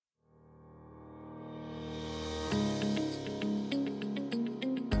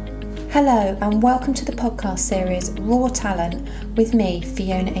Hello and welcome to the podcast series Raw Talent with me,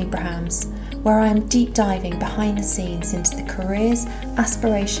 Fiona Abrahams, where I am deep diving behind the scenes into the careers,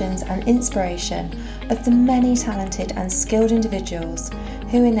 aspirations and inspiration of the many talented and skilled individuals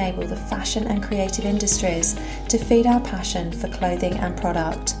who enable the fashion and creative industries to feed our passion for clothing and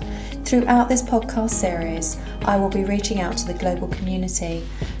product. Throughout this podcast series, I will be reaching out to the global community,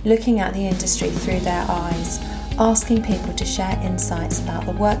 looking at the industry through their eyes, asking people to share insights about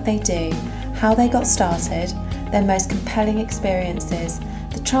the work they do, how they got started, their most compelling experiences,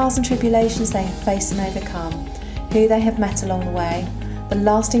 the trials and tribulations they have faced and overcome, who they have met along the way, the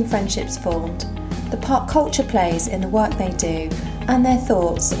lasting friendships formed, the part culture plays in the work they do, and their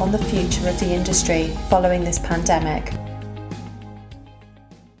thoughts on the future of the industry following this pandemic.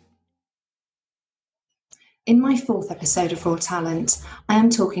 In my fourth episode of Raw Talent, I am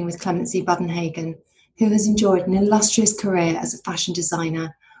talking with Clemency Budenhagen, who has enjoyed an illustrious career as a fashion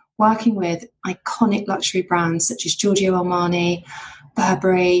designer, working with iconic luxury brands such as Giorgio Armani,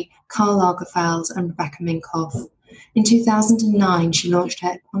 Burberry, Karl Lagerfeld and Rebecca Minkoff. In 2009, she launched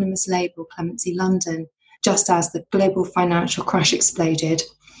her eponymous label, Clemency London, just as the global financial crash exploded.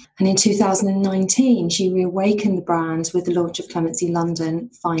 And in 2019, she reawakened the brand with the launch of Clemency London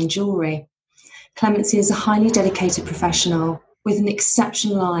Fine Jewellery. Clemency is a highly dedicated professional with an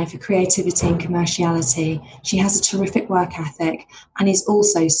exceptional eye for creativity and commerciality. She has a terrific work ethic and is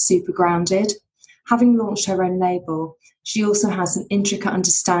also super grounded. Having launched her own label, she also has an intricate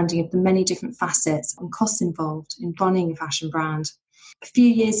understanding of the many different facets and costs involved in running a fashion brand. A few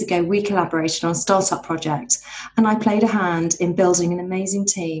years ago, we collaborated on a startup project, and I played a hand in building an amazing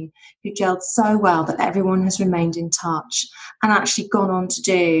team who gelled so well that everyone has remained in touch and actually gone on to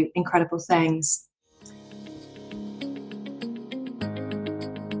do incredible things.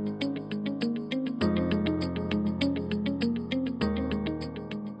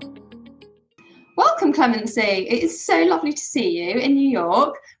 Welcome, Clemency. It is so lovely to see you in New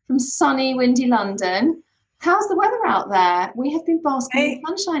York from sunny, windy London. How's the weather out there? We have been basking in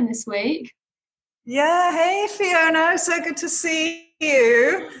sunshine this week. Yeah, hey Fiona, so good to see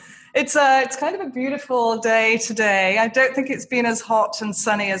you. It's kind of a beautiful day today. I don't think it's been as hot and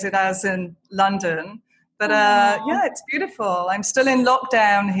sunny as it has in London, but yeah, it's beautiful. I'm still in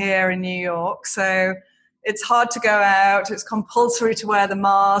lockdown here in New York, so it's hard to go out. It's compulsory to wear the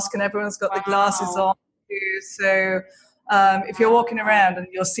mask, and everyone's got the glasses on too. So if you're walking around and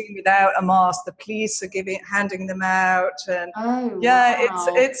you're seen without a mask, the police are handing them out, and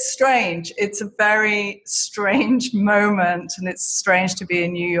it's strange. It's a very strange moment, and it's strange to be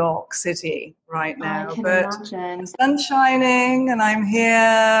in New York City right now. I can imagine. The sun's shining, and I'm here,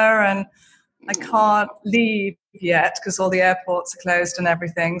 and I can't leave yet because all the airports are closed and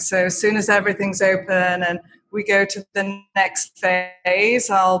everything. So as soon as everything's open and we go to the next phase,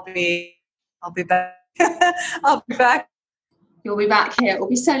 I'll be back. I'll be back. You'll be back here. It'll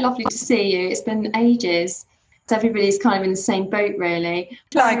be so lovely to see you. It's been ages. Everybody's kind of in the same boat, really.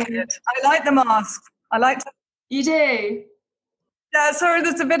 I like it. I like the mask. I like to. You do? Yeah, sorry,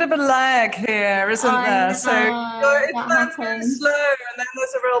 there's a bit of a lag here, isn't there? So it sounds very slow, and then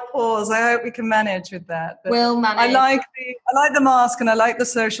there's a real pause. I hope we can manage with that. But we'll manage. I like the mask, and I like the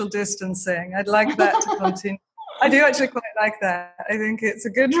social distancing. I'd like that to continue. I do actually quite like that. I think it's a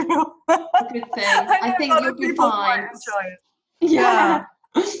good rule. A good thing. I think you'll be fine. Yeah.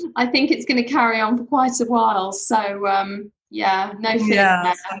 I think it's going to carry on for quite a while. So no fear.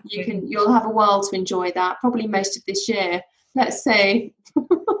 Yeah, you'll have a while to enjoy that. Probably most of this year. Let's see.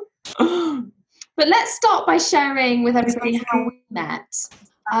 But let's start by sharing with everybody how we met.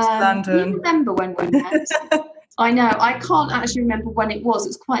 Do you remember when we met? I know. I can't actually remember when it was. It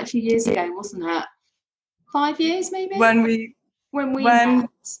was quite a few years ago, wasn't it? 5 years, maybe? When we met.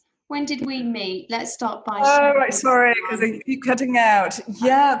 When did we meet? Let's start by sharing. Oh, right. Sorry, because I keep cutting out.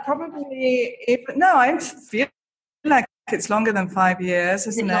 Yeah, probably. I feel like it's longer than 5 years,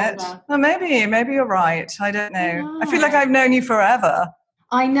 isn't it? Oh, maybe you're right. I don't know. I feel like I've known you forever.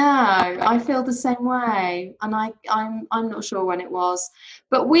 I know. I feel the same way, and I'm not sure when it was,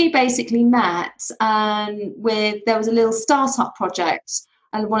 but we basically met, and there was a little startup project,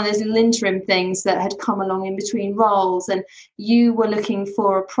 and one of those little interim things that had come along in between roles, and you were looking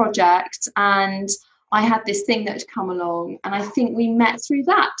for a project, and I had this thing that had come along, and I think we met through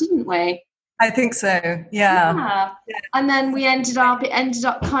that, didn't we? I think so, yeah. And then it ended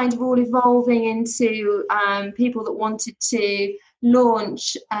up kind of all evolving into people that wanted to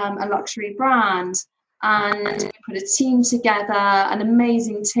launch a luxury brand, and we put a team together, an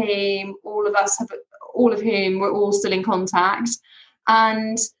amazing team, all of whom we're all still in contact,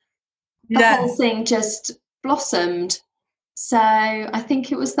 and the whole thing just blossomed. So I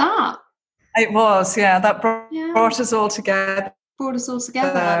think it was that. It was, yeah. That brought us all together. Brought us all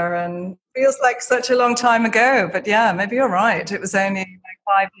together. And feels like such a long time ago. But yeah, maybe you're right. It was only like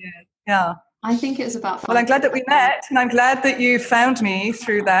 5 years. Yeah. I think it was about 5 Well, I'm glad that we met, and I'm glad that you found me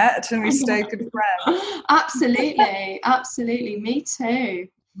through that, and we stayed good friends. Absolutely. Me too.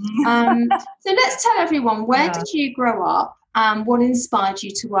 So let's tell everyone, where did you grow up? What inspired you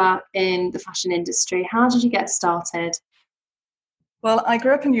to work in the fashion industry? How did you get started? Well, I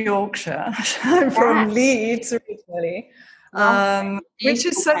grew up in Yorkshire. I'm from Leeds originally, which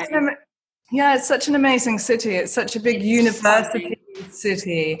is it's such an amazing city. It's such a big university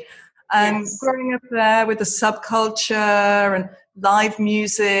city. And growing up there with the subculture and live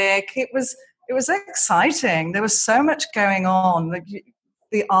music, it was exciting. There was so much going on.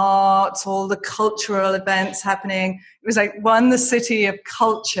 The arts, all the cultural events happening. It was like the city of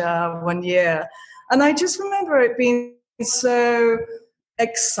culture one year. And I just remember it being so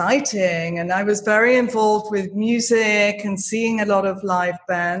exciting. And I was very involved with music and seeing a lot of live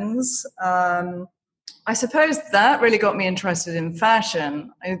bands. I suppose that really got me interested in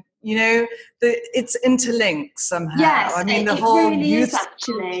fashion. It's interlinked somehow. Yes, I mean, it really is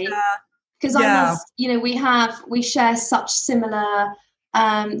actually. Because we share such similar.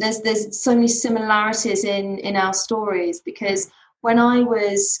 There's so many similarities in our stories, because when I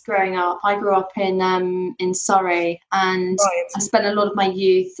was growing up, I grew up in Surrey, and I spent a lot of my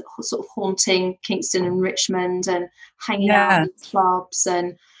youth sort of haunting Kingston and Richmond and hanging out in clubs,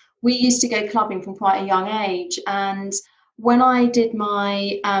 and we used to go clubbing from quite a young age. And when I did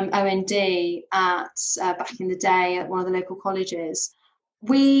my OND back in the day at one of the local colleges,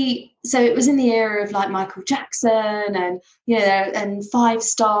 so it was in the era of like Michael Jackson and and Five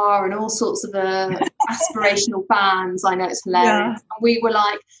Star and all sorts of aspirational bands. I know it's hilarious. And we were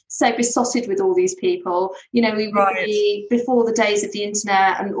like so besotted with all these people. We would be, before the days of the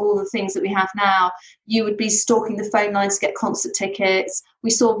internet and all the things that we have now, you would be stalking the phone lines to get concert tickets. We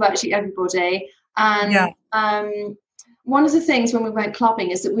saw virtually everybody. And one of the things when we went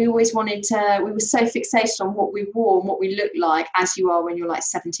clubbing is that we always we were so fixated on what we wore and what we looked like, as you are when you're like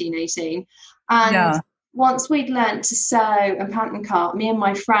 17, 18. And once we'd learnt to sew and pattern cut, me and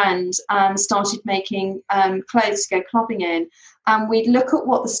my friend started making clothes to go clubbing in. And we'd look at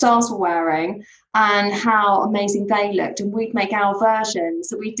what the stars were wearing and how amazing they looked. And we'd make our versions.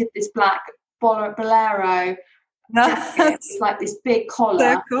 So we did this black bolero jacket with like this big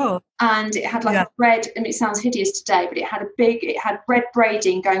collar, so cool. And it had like a red, and it sounds hideous today, but it had red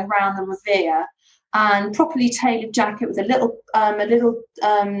braiding going around the revere, and properly tailored jacket with a little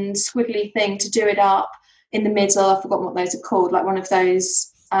squiggly thing to do it up in the middle. I've forgotten what those are called, like one of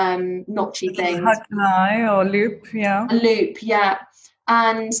those notchy things, hutline or loop, a loop,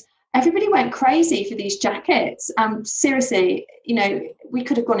 and everybody went crazy for these jackets. Seriously, we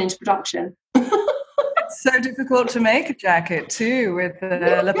could have gone into production. It's so difficult to make a jacket too with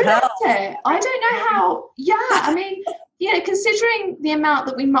the lapel. I don't know how. I mean, considering the amount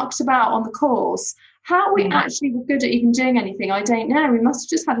that we mucked about on the course, how we actually were good at even doing anything, I don't know. We must have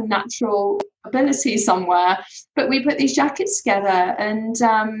just had a natural ability somewhere. But we put these jackets together, and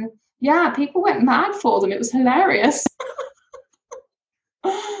people went mad for them. It was hilarious.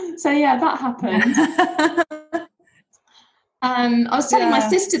 So that happened. I was telling my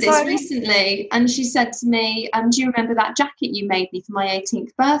sister this recently, and she said to me, do you remember that jacket you made me for my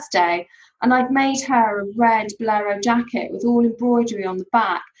 18th birthday? And I'd made her a red bolero jacket with all embroidery on the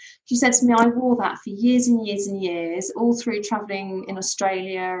back. She said to me, I wore that for years and years and years, all through travelling in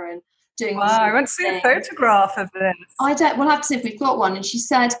Australia and doing all sorts of things. I want to see a photograph of this. We'll have to see if we've got one. And she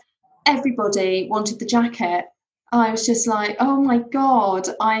said everybody wanted the jacket. I was just like, oh my God.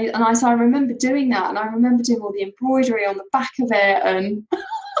 I remember doing that, and I remember doing all the embroidery on the back of it, and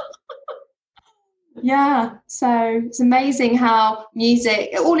so it's amazing how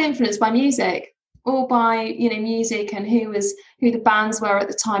music, all influenced by music, all by music, and who the bands were at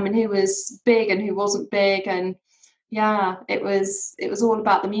the time, and who was big and who wasn't big, and it was all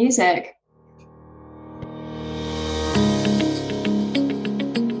about the music.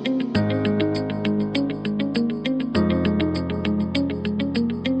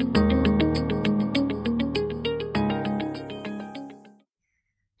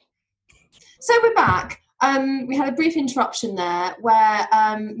 So we're back. We had a brief interruption there where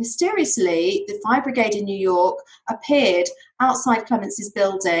mysteriously the Fire Brigade in New York appeared outside Clemency's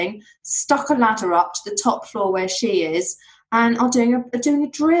building, stuck a ladder up to the top floor where she is, and are doing a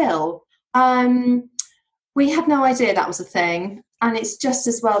drill. We had no idea that was a thing, and it's just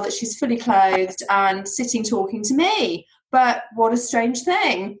as well that she's fully clothed and sitting talking to me. But what a strange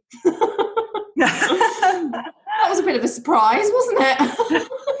thing. That was a bit of a surprise, wasn't it?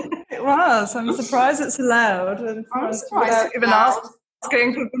 It was. I'm surprised it's allowed. I'm surprised without it's even allowed.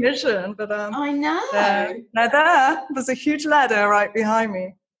 asking for permission. But I know. there's a huge ladder right behind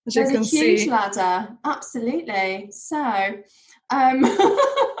me, as There's you can a huge see. ladder. Absolutely. So,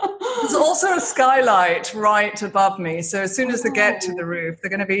 There's also a skylight right above me. So as soon as they get to the roof, they're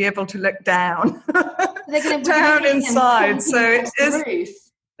going to be able to look down. they're going to down inside. So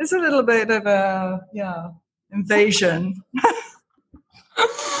it's a little bit of a invasion.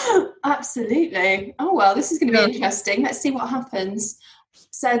 Absolutely. Oh well, this is going to be interesting. Let's see what happens.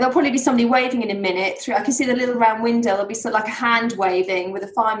 So there'll probably be somebody waving in a minute through. I can see the little round window. There'll be sort of like a hand waving with a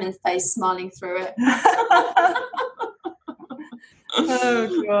fireman's face smiling through it.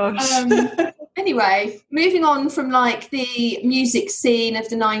 Oh gosh. Anyway, moving on from like the music scene of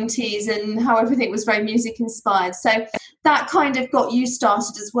the 90s and how everything was very music inspired. So that kind of got you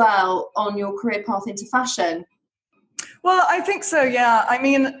started as well on your career path into fashion. Well, I think so, yeah. I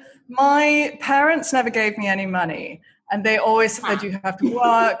mean, my parents never gave me any money. And they always said you have to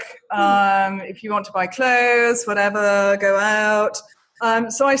work. If you want to buy clothes, whatever, go out.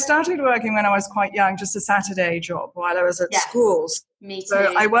 So I started working when I was quite young, just a Saturday job while I was at schools. Me too.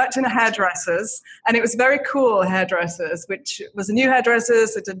 So I worked in a hairdressers, and it was very cool hairdressers, which was a new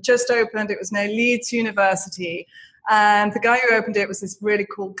hairdressers. It had just opened. It was near Leeds University. And the guy who opened it was this really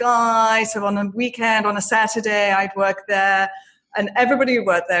cool guy. So on a weekend, on a Saturday, I'd work there. And everybody who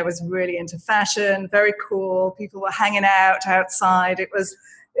worked there was really into fashion, very cool. People were hanging out outside. It was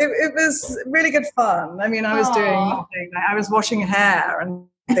really good fun. I mean, I was doing nothing. I was washing hair and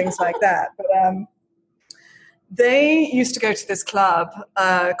things like that. But they used to go to this club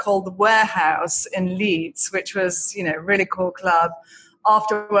called The Warehouse in Leeds, which was, a really cool club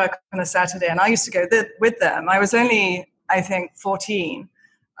after work on a Saturday. And I used to go with them. I was only, I think, 14.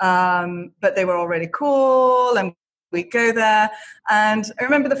 But they were all really cool, and we'd go there. And I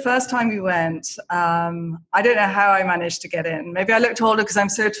remember the first time we went, I don't know how I managed to get in. Maybe I looked older because I'm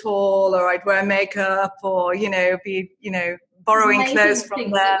so tall, or I'd wear makeup, or, be borrowing clothes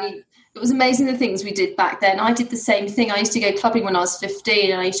from them. It was amazing the things we did back then. I did the same thing. I used to go clubbing when I was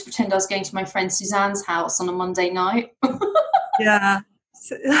 15, and I used to pretend I was going to my friend Suzanne's house on a Monday night. Yeah.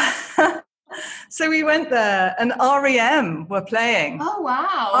 So we went there, and REM were playing. Oh,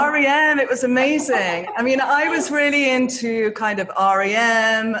 wow. REM, it was amazing. I mean, I was really into kind of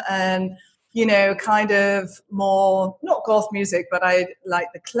REM and, kind of more, not goth music, but I like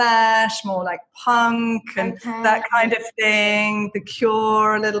The Clash, more like punk and that kind of thing. The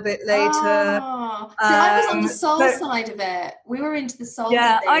Cure a little bit later. Oh. So I was on the soul side of it. We were into the soul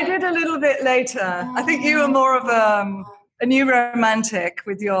Yeah, I did a little bit later. Oh. I think you were more of a new romantic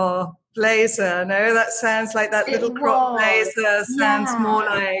with your blazer. No, that sounds like that little crop blazer sounds more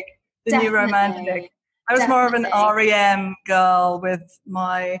like the new romantic. I was more of an REM girl with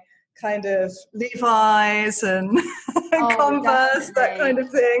my kind of Levi's and Converse, that kind of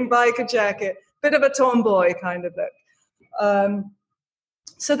thing, biker jacket, bit of a tomboy kind of look.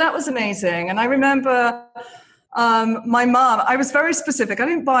 So that was amazing. And I remember my mom, I was very specific. I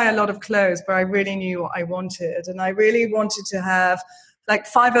didn't buy a lot of clothes, but I really knew what I wanted. And I really wanted to have, like,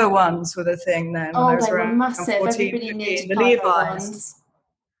 501s were the thing then. Oh, they were massive. Everybody needed the 501s.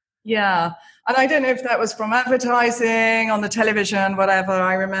 Yeah. And I don't know if that was from advertising on the television, whatever.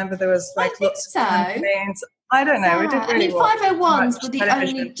 I remember there was lots of campaigns. I don't know. Yeah. It did really 501s were the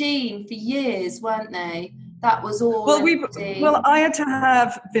only jean for years, weren't they? That was all. Well, I had to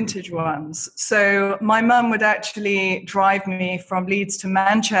have vintage ones. So my mum would actually drive me from Leeds to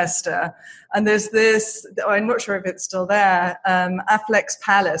Manchester. And there's this, I'm not sure if it's still there, Affleck's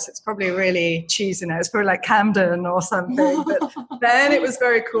Palace. It's probably really cheesy now. It's probably like Camden or something. But then it was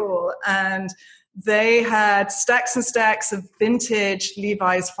very cool. And they had stacks and stacks of vintage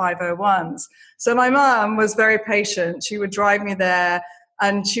Levi's 501s. So my mum was very patient. She would drive me there.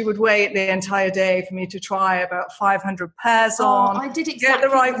 And she would wait the entire day for me to try about 500 pairs on. I did exactly get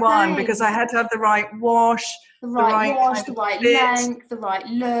the right one because I had to have the right wash, the right length, the right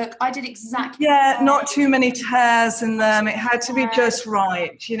look. I did exactly. Yeah, not too many tears in them. It had to be just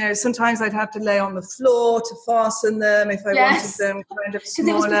right. Sometimes I'd have to lay on the floor to fasten them if I wanted them kind of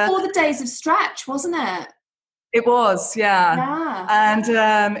smaller. Because it was before the days of stretch, wasn't it? It was, yeah.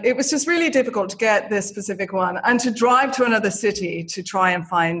 And it was just really difficult to get this specific one and to drive to another city to try and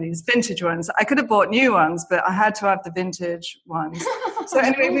find these vintage ones. I could have bought new ones, but I had to have the vintage ones. So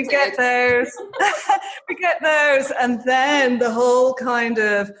anyway, we get those. And then the whole kind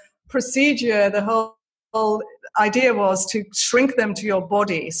of procedure, the whole idea was to shrink them to your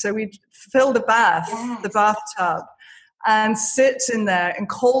body. So we'd fill the bathtub. and sit in there in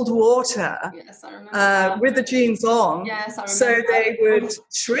cold water. Yes, I remember with the jeans on. Yes, I remember. So they would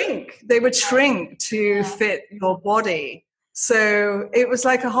shrink. They would shrink to fit your body. So it was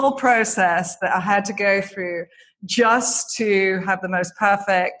like a whole process that I had to go through just to have the most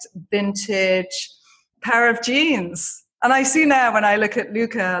perfect vintage pair of jeans. And I see now when I look at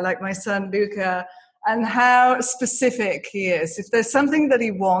Luca, like my son Luca, and how specific he is. If there's something that he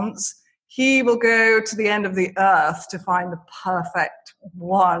wants, he will go to the end of the earth to find the perfect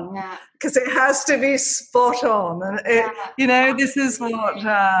one, because it has to be spot on. And this is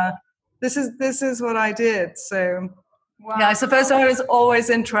what this is what I did. So I suppose I was always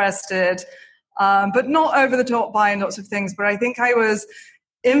interested, but not over the top buying lots of things. But I think I was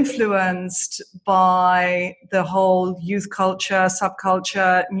influenced by the whole youth culture,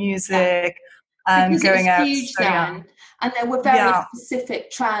 subculture, music, and because going it was out. Huge then. And there were very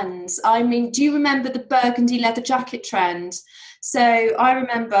specific trends. I mean, do you remember the burgundy leather jacket trend? So I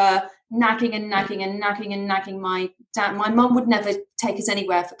remember nagging my dad. My mum would never take us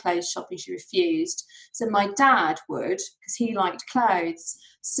anywhere for clothes shopping. She refused. So my dad would, because he liked clothes.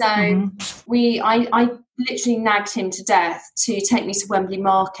 So I literally nagged him to death to take me to Wembley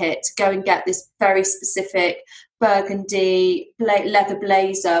Market to go and get this very specific burgundy leather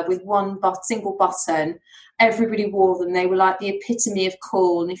blazer with one single button. Everybody wore them. They were like the epitome of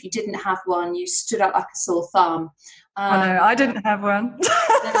cool. And if you didn't have one, you stood out like a sore thumb. I know. I didn't have one.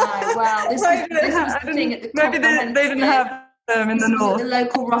 No, well, this was the thing at the maybe they didn't have them in the north. At the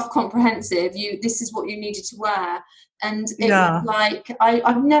local rough comprehensive, this is what you needed to wear. And it was like,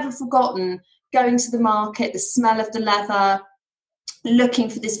 I've never forgotten going to the market, the smell of the leather, looking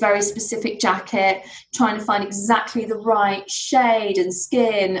for this very specific jacket, trying to find exactly the right shade and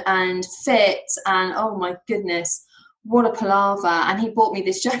skin and fit, and oh my goodness, what a palaver. And he bought me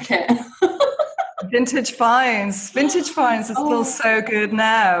this jacket. Vintage finds are still so good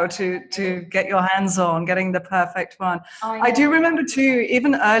now to get your hands on, getting the perfect one. I do remember too,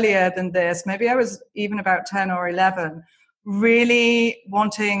 even earlier than this, maybe I was even about 10 or 11, really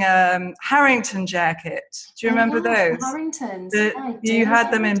wanting a Harrington jacket. Do you remember those? Harringtons. You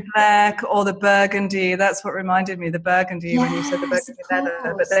had them in black or the burgundy. That's what reminded me, the burgundy, when you said the burgundy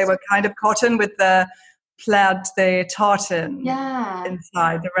leather. But they were kind of cotton with the plaid, the tartan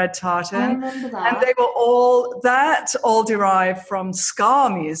inside, the red tartan. I remember that. And they were all derived from ska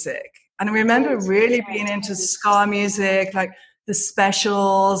music. And I remember really being into ska music, like the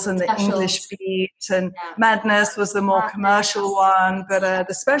Specials and the English Beat, and Madness was the more commercial one, but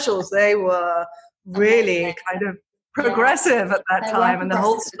the Specials, they were really kind of progressive at that time, and the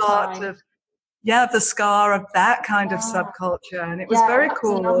whole start of the ska of that kind of subculture, and it was very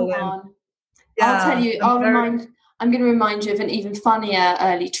cool. I'll tell you, I'm going to remind you of an even funnier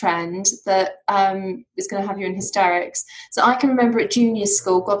early trend that is going to have you in hysterics. So I can remember at junior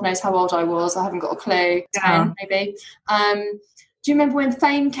school, God knows how old I was, I haven't got a clue, 10 maybe. Do you remember when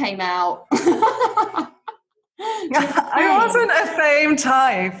Fame came out? I wasn't a Fame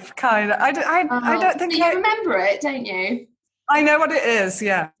type, kind of. I don't think you remember it, don't you? I know what it is,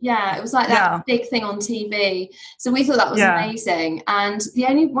 yeah. Yeah, it was like that big thing on TV. So we thought that was amazing. And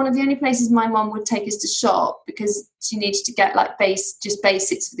one of the only places my mum would take us to shop, because she needed to get like just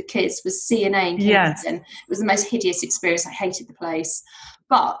basics for the kids, was C&A in Kingston. Yes. It was the most hideous experience. I hated the place.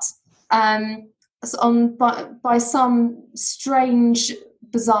 But by some strange,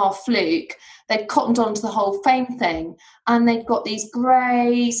 bizarre fluke, they'd cottoned on to the whole Fame thing, and they'd got these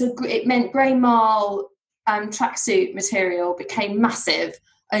grey, so it meant grey marl tracksuit material became massive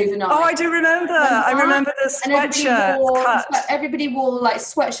overnight. Oh, I do remember. I remember the sweatshirt. Everybody wore like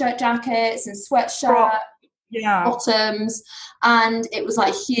sweatshirt jackets and sweatshirt bottoms, and it was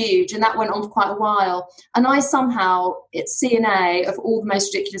like huge, and that went on for quite a while. And I somehow at C&A, of all the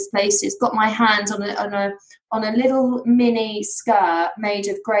most ridiculous places, got my hands on a little mini skirt made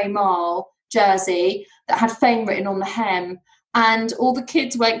of grey marl jersey that had Fame written on the hem, and all the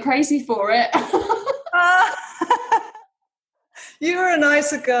kids went crazy for it. You were a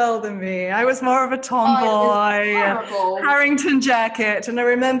nicer girl than me. I was more of a tomboy. Harrington jacket. And I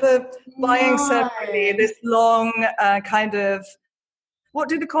remember buying separately this long kind of, what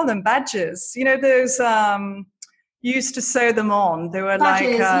do they call them? Badges. You know, those, you used to sew them on. They were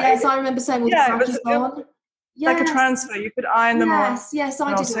badges, yes, I remember sewing all the badges on. Like a transfer. You could iron them on. Yes,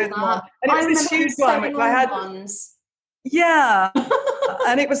 I did all that. And it was this huge one, which I had. Ones. Yeah.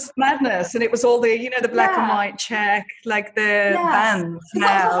 And it was madness, and it was all the, the black and white check, like the bands now.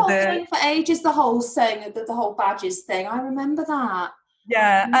 That was the whole thing for ages, the whole saying, the whole badges thing. I remember that.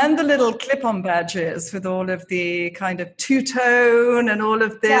 Yeah, and the little clip-on badges with all of the kind of two-tone and all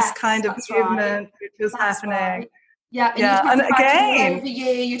of this kind of movement which was happening. Right. Yeah, and you'd Yeah, have and the badges all again, over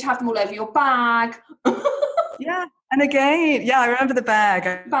you. You'd have them all over your bag. yeah, and again, yeah, I remember the bag.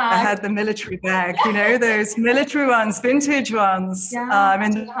 I Bag. had the military bag, those military ones, vintage ones, Yeah, I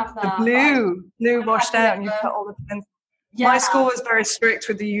in didn't have the that. blue I washed had out, and you never. put all the pins. My Yeah. school was very strict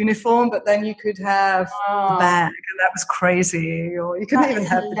with the uniform, but then you could have the bag, and that was crazy. Or you couldn't even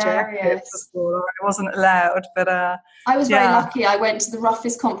have the jacket for Hilarious. school, or it wasn't allowed. But I was very yeah, lucky. I went to the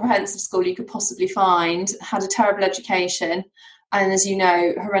roughest comprehensive school you could possibly find, had a terrible education, and as you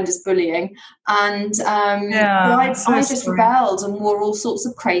know, horrendous bullying. And yeah, so I just sorry. rebelled and wore all sorts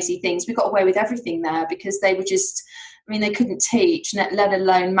of crazy things. We got away with everything there because they were just, I mean, they couldn't teach, let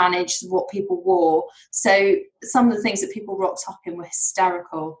alone manage what people wore. So some of the things that people rocked up in were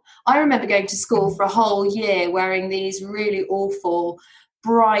hysterical. I remember going to school for a whole year wearing these really awful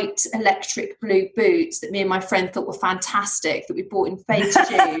bright electric blue boots that me and my friend thought were fantastic, that we bought in fake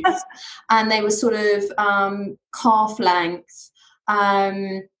shoes, and they were sort of calf length.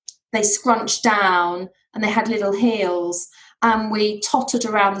 They scrunched down and they had little heels, and we tottered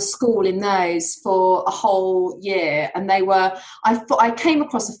around the school in those for a whole year. And they were, I came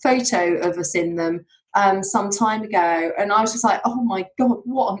across a photo of us in them some time ago, and I was just like, oh my god,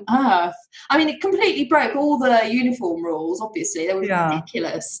 what on earth? I mean, it completely broke all the uniform rules. Obviously, they were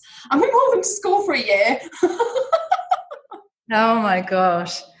ridiculous, and we wore them to school for a year. Oh my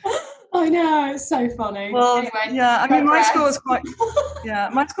gosh. I know, it's so funny. Well, anyway, yeah, I mean, my school was quite,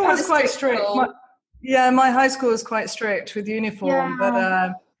 my school was quite strict. My high school was quite strict with uniform, but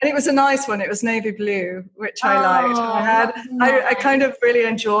and it was a nice one. It was navy blue, which I liked. And I kind of really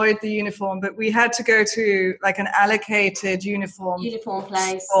enjoyed the uniform, but we had to go to like an allocated uniform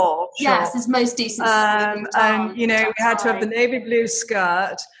place. Shop. Yes, it's most decent. And we had to have the navy blue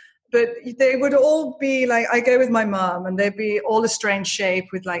skirt. But they would all be like, I go with my mum, and they'd be all a strange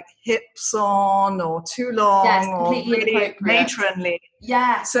shape with like hips on or too long or really matronly.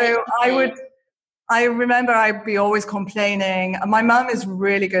 Yeah. So I remember I'd be always complaining. My mum is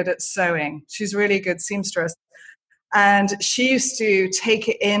really good at sewing. She's really good seamstress. And she used to take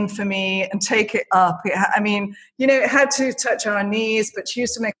it in for me and take it up. It had to touch our knees, but she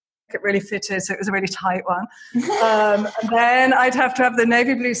used to make it really fitted, so it was a really tight one. And then I'd have to have the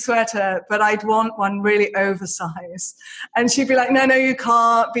navy blue sweater, but I'd want one really oversized. And she'd be like, no, you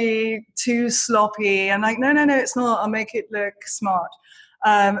can't be too sloppy. And like, no, it's not. I'll make it look smart.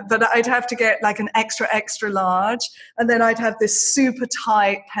 But I'd have to get like an extra large, and then I'd have this super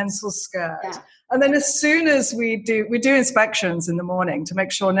tight pencil skirt. Yeah. And then as soon as we do inspections in the morning to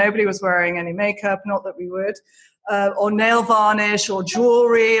make sure nobody was wearing any makeup, not that we would, or nail varnish or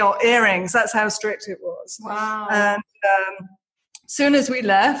jewelry or earrings. That's how strict it was. Wow. And as soon as we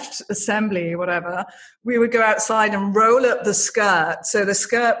left assembly, whatever, we would go outside and roll up the skirt. So the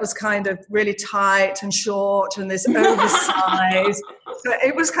skirt was kind of really tight and short and this oversized. So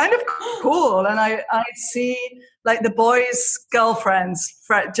it was kind of cool. And I'd see like the boys' girlfriends,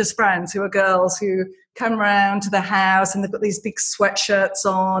 just friends who are girls who come around to the house and they've got these big sweatshirts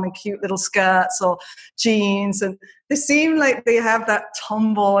on and cute little skirts or jeans, and they seem like they have that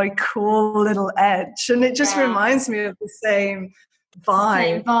tomboy cool little edge, and it just reminds me of the same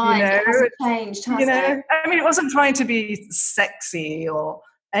vibe. It hasn't changed, has it? I mean, it wasn't trying to be sexy or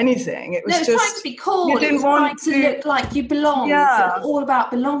anything. It was just trying to be cool. You didn't want to look like you belonged. Yeah. It was all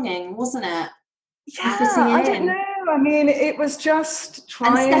about belonging, wasn't it? Yeah, I don't know. I mean, it was just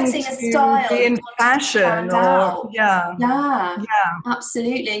trying to style, be in fashion. Yeah,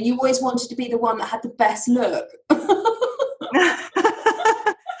 absolutely. And you always wanted to be the one that had the best look. I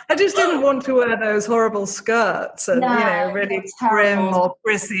just didn't want to wear those horrible skirts and, really prim or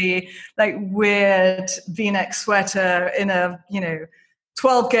prissy, like weird V-neck sweater in a,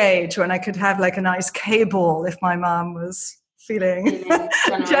 12 gauge when I could have like a nice K-ball if my mom was feeling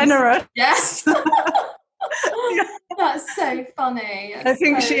generous. Yes. That's so funny. I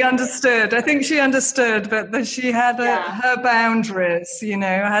think she understood, but she had her boundaries,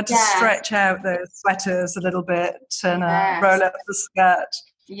 had to stretch out those sweaters a little bit and roll up the skirt.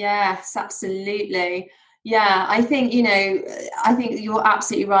 Yes, absolutely. Yeah, I think you're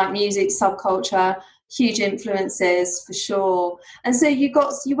absolutely right. Music, subculture, huge influences for sure. And so you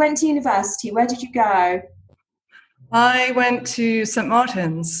went to university. Where did you go? I went to St.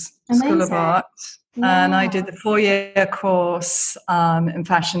 Martin's School of Art. Yeah. And I did the 4-year course in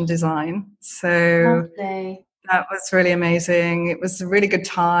fashion design. So lovely. That was really amazing. It was a really good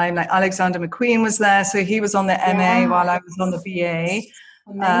time. Like Alexander McQueen was there, so he was on the MA while I was on the BA.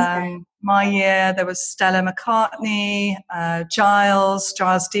 My year there was Stella McCartney, Giles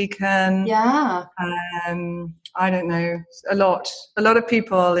Deacon. Yeah. I don't know, a lot of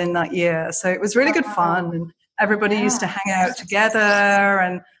people in that year. So it was really good fun. everybody used to hang out together,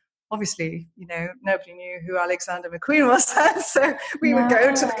 and obviously, nobody knew who Alexander McQueen was then, so we would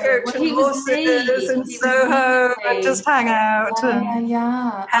go to the Coach and Horses in Soho and just hang out and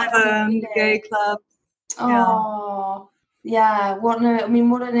have a gay club. Oh, yeah. What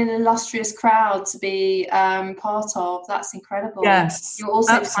an illustrious crowd to be part of. That's incredible. Yes, you're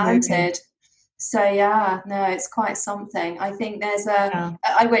also absolutely talented. So it's quite something. I think there's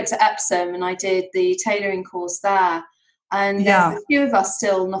I went to Epsom and I did the tailoring course there, and there's a few of us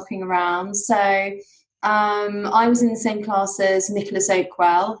still knocking around. So I was in the same class as Nicholas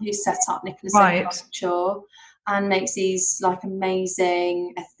Oakwell, who set up Nicholas Oakwell Couture and makes these like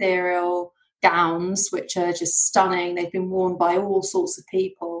amazing ethereal gowns, which are just stunning. They've been worn by all sorts of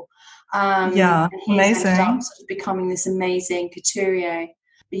people. He's ended up sort of becoming this amazing couturier.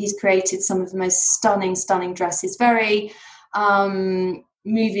 He's created some of the most stunning dresses, very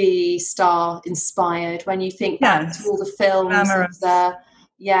movie star inspired. When you think back to all the films of the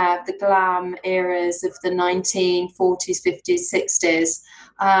glam eras of the 1940s, 50s, 60s.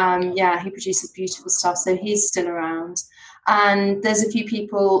 He produces beautiful stuff. So he's still around. And there's a few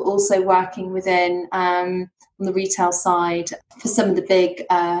people also working within on the retail side for some of the big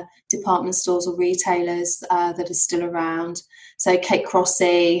department stores or retailers that are still around. So Kate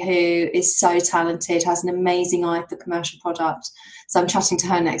Crossy, who is so talented, has an amazing eye for commercial product. So I'm chatting to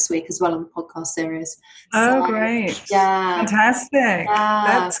her next week as well on the podcast series. Oh, great. Yeah. Fantastic. Yeah.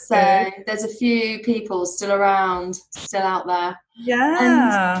 That's good. There's a few people still around, still out there.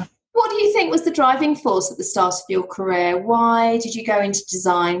 Yeah. And what do you think was the driving force at the start of your career? Why did you go into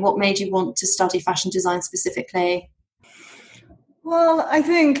design? What made you want to study fashion design specifically? Well, I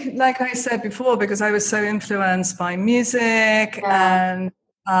think, like I said before, because I was so influenced by music, and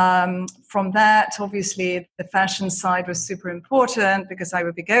from that, obviously, the fashion side was super important because I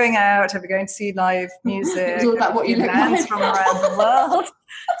would be going out, I'd be going to see live music. It was all about what you look like. From around the world.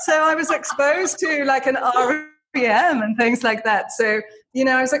 So I was exposed to like an REM and things like that. So,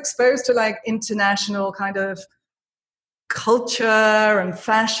 I was exposed to like international kind of culture and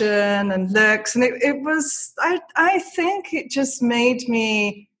fashion and looks, and it was I think it just made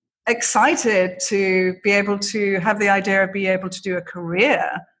me excited to be able to have the idea of being able to do a career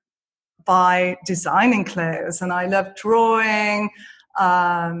by designing clothes. And I loved drawing.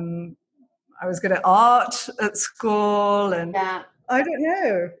 I was good at art at school, and I don't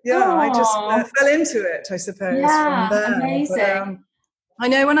know. I just fell into it, I suppose. Yeah, from there. amazing. But, I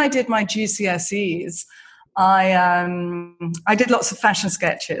know when I did my GCSEs, I did lots of fashion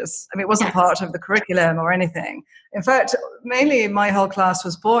sketches. I mean, it wasn't part of the curriculum or anything. In fact, mainly my whole class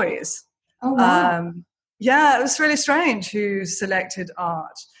was boys. Oh, wow. It was really strange who selected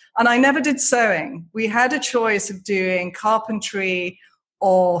art. And I never did sewing. We had a choice of doing carpentry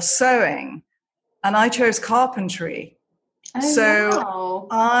or sewing, and I chose carpentry. Wow.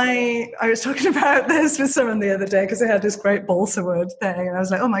 I was talking about this with someone the other day because I had this great balsa wood thing, and I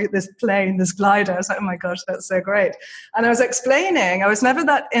was like, oh my, this plane, this glider. I was like, oh my gosh, that's so great. And I was explaining, I was never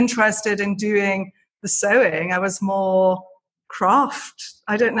that interested in doing the sewing. I was more craft.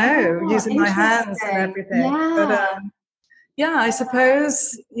 I don't know, using my hands and everything. Yeah. But I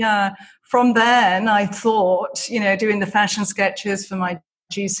suppose, from then I thought, doing the fashion sketches for my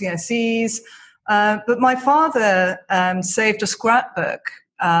GCSEs. But my father saved a scrapbook.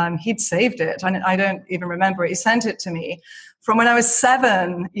 He'd saved it. I don't even remember it. He sent it to me from when I was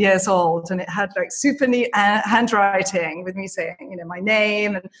 7 years old, and it had like super neat handwriting with me saying, my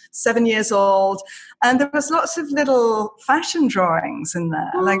name and 7 years old. And there was lots of little fashion drawings in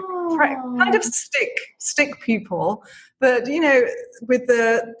there, like kind of stick people. But,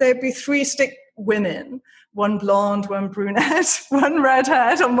 there'd be 3 stick women, one blonde, one brunette, one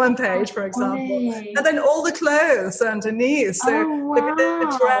redhead on one page, for example. And then all the clothes underneath. So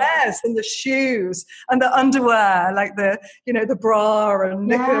the dress and the shoes and the underwear, like the bra and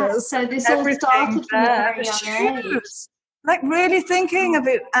knickers. So this all started from a very young age. Like really thinking of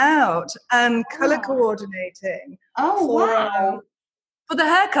it out and colour coordinating. For the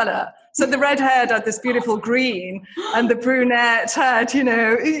hair colour. So the redhead had this beautiful green, and the brunette had,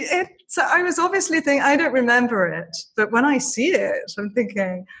 so I was obviously thinking, I don't remember it, but when I see it, I'm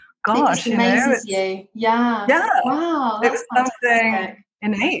thinking, gosh, it amazes you. Yeah. Wow. It was something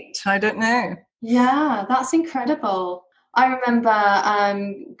innate. I don't know. Yeah, that's incredible. I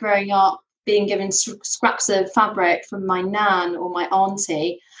remember growing up being given scraps of fabric from my nan or my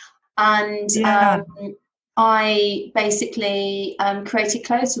auntie, and I basically created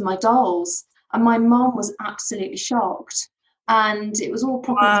clothes for my dolls, and my mom was absolutely shocked. And it was all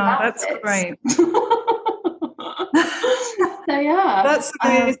proper outfits. That's great. So yeah. That's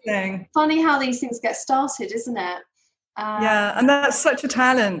amazing. Funny how these things get started, isn't it? Yeah, and that's such a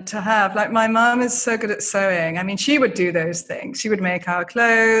talent to have. Like my mum is so good at sewing. I mean, she would do those things. She would make our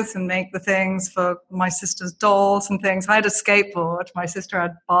clothes and make the things for my sister's dolls and things. I had a skateboard. My sister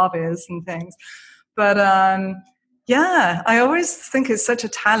had Barbies and things. But yeah, I always think it's such a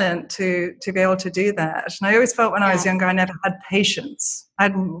talent to be able to do that. And I always felt when I was younger, I never had patience. I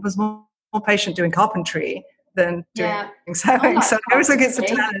was more patient doing carpentry than doing sewing. So I always think it's a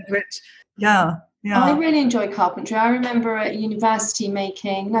talent, which, yeah. I really enjoy carpentry. I remember at university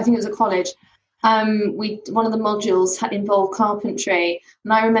making, I think it was at college, one of the modules had involved carpentry,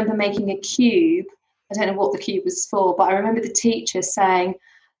 and I remember making a cube. I don't know what the cube was for, but I remember the teacher saying,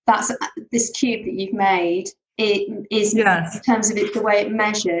 "That's this cube that you've made. It is in terms of it, the way it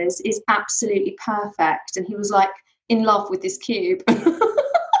measures is absolutely perfect." And he was like in love with this cube.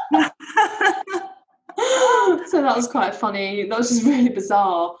 So that was quite funny. That was just really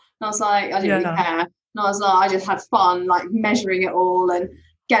bizarre. And I was like, I didn't really care. And I was like, I just had fun, like measuring it all and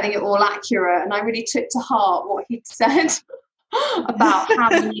getting it all accurate. And I really took to heart what he'd said about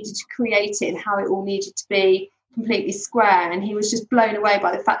how you needed to create it and how it all needed to be completely square. And he was just blown away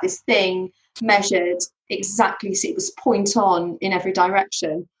by the fact this thing measured exactly, so it was point on in every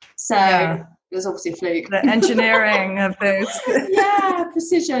direction. So it was obviously a fluke. The engineering of those.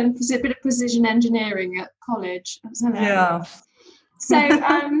 Precision. A bit of precision engineering at college. So,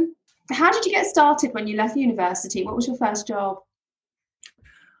 how did you get started when you left university? What was your first job?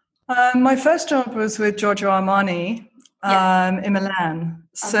 My first job was with Giorgio Armani in Milan.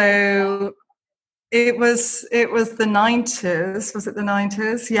 So it was the 90s. Was it the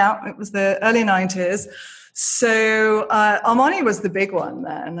 90s? Yeah, it was the early 90s. So Armani was the big one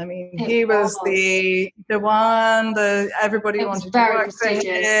then. I mean, he was the one that everybody wanted to work for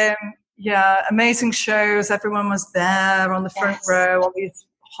him. Yeah, amazing shows. Everyone was there on the front row, all these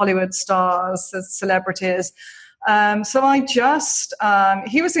Hollywood stars, celebrities. So I just,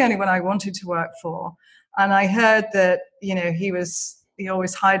 he was the only one I wanted to work for. And I heard that, he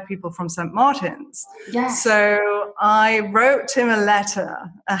always hired people from St. Martin's. Yes. So I wrote him a letter,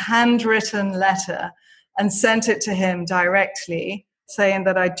 a handwritten letter, and sent it to him directly, saying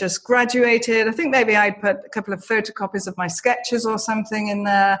that I'd just graduated. I think maybe I'd put a couple of photocopies of my sketches or something in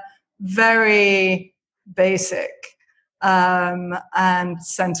there. Very basic, and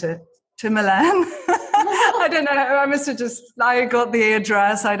sent it to Milan. I don't know, I must have I got the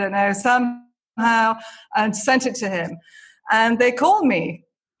address, I don't know, somehow, and sent it to him. And they called me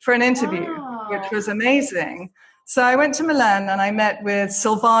for an interview, which was amazing. So I went to Milan and I met with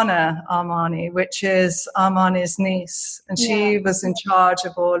Silvana Armani, which is Armani's niece. And she was in charge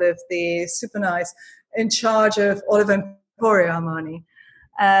of all of the, super nice, in charge of all of Emporio Armani.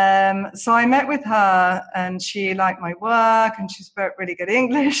 So I met with her and she liked my work and she spoke really good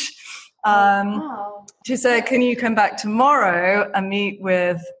English. She said, "Can you come back tomorrow and meet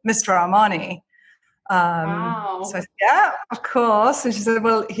with Mr. Armani?" So I said, "Yeah, of course." And she said,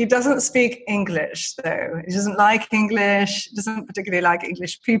 "Well, he doesn't speak English though. He doesn't like English, doesn't particularly like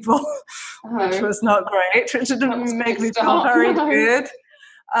English people," which was not great, which didn't make me feel very good.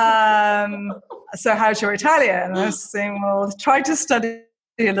 So how's your Italian? And I was saying, well, try to study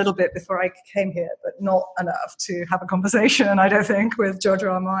a little bit before I came here, but not enough to have a conversation, I don't think, with Giorgio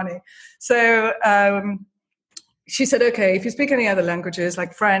Armani. So she said, "Okay, if you speak any other languages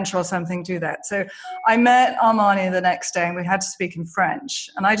like French or something, do that." So I met Armani the next day and we had to speak in French,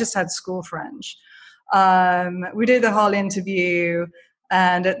 and I just had school French. We did the whole interview,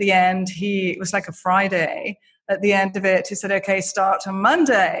 and at the end, it was like a Friday. At the end of it, he said, "Okay, start on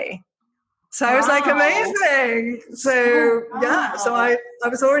Monday." So I was like, amazing. So, so I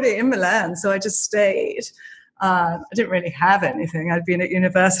was already in Milan, so I just stayed. I didn't really have anything. I'd been at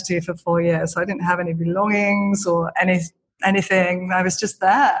university for 4 years, so I didn't have any belongings or anything. I was just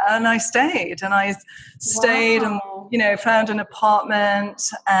there, and I stayed. And I stayed and, found an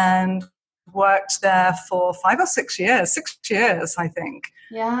apartment and worked there for 5 or 6 years. 6 years, I think.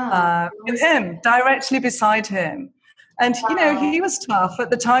 With him, directly beside him. And, he was tough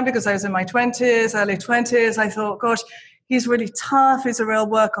at the time because I was in my 20s, early 20s. I thought, gosh, he's really tough. He's a real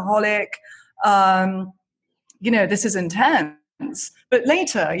workaholic. This is intense. But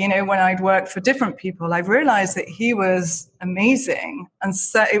later, when I'd worked for different people, I realized that he was amazing. And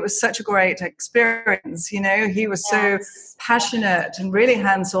so it was such a great experience. He was so passionate and really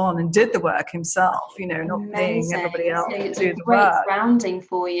hands-on and did the work himself, not paying everybody else to do the work. Great grounding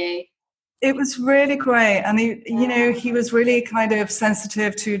for you. It was really great. And he was really kind of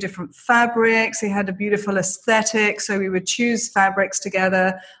sensitive to different fabrics. He had a beautiful aesthetic. So we would choose fabrics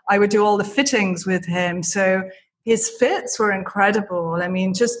together. I would do all the fittings with him. So his fits were incredible. I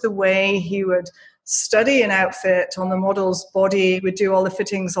mean, just the way he would study an outfit on the model's body, would do all the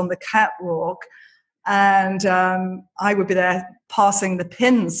fittings on the catwalk, and I would be there passing the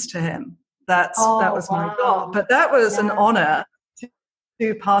pins to him. That was my job. But that was an honor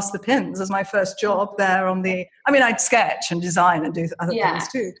to pass the pins as my first job there on the, I mean, I'd sketch and design and do other things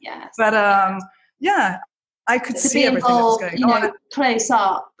too. Yes. But I could see everything that was going on. Close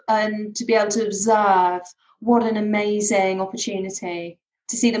up and to be able to observe, what an amazing opportunity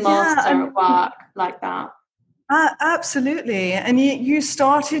to see the master at work like that. Absolutely. And you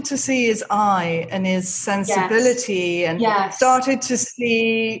started to see his eye and his sensibility, and started to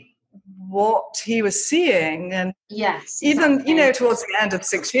see what he was seeing. And even, towards the end of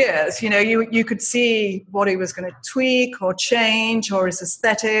 6 years, you could see what he was going to tweak or change, or his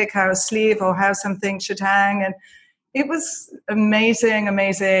aesthetic, how a sleeve or how something should hang. And it was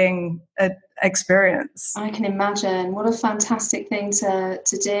amazing experience. I can imagine. What a fantastic thing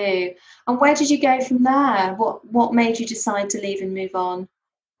to do. And where did you go from there? What made you decide to leave and move on?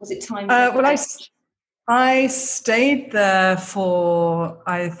 Was it time? I stayed there for,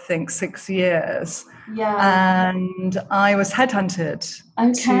 I think, 6 years. Yeah. And I was headhunted.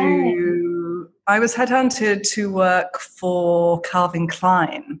 Okay. I was headhunted to work for Calvin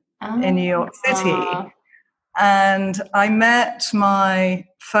Klein in New York City. And I met my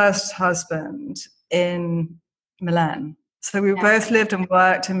first husband in Milan. So we both lived and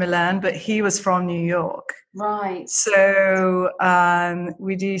worked in Milan, but he was from New York. Right. So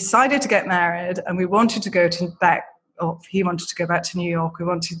we decided to get married, and we wanted to go back, or he wanted to go back to New York. We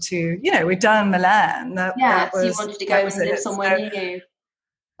wanted to, we'd done Milan. So you wanted to go and live somewhere new.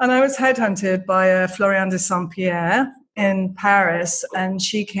 And I was headhunted by Florian de Saint-Pierre in Paris, and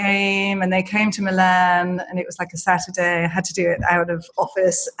they came to Milan, and it was like a Saturday. I had to do it out of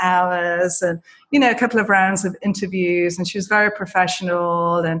office hours, and a couple of rounds of interviews, and she was very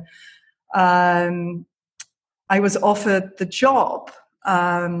professional. And I was offered the job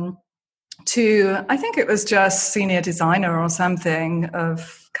to, I think it was just senior designer or something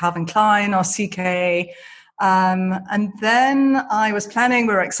of Calvin Klein or CK. And then I was planning,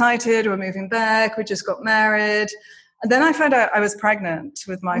 we were excited, we were moving back, we just got married. And then I found out I was pregnant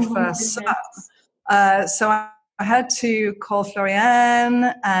with my first son. So I had to call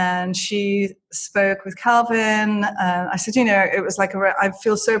Florian, and she spoke with Calvin. And I said, it was like I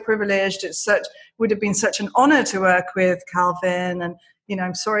feel so privileged. Would have been such an honor to work with Calvin. And,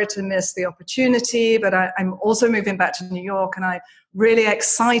 I'm sorry to miss the opportunity, but I'm also moving back to New York, and I'm really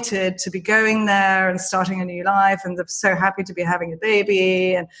excited to be going there and starting a new life. And I'm so happy to be having a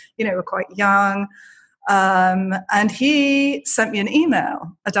baby. And, we're quite young. And he sent me an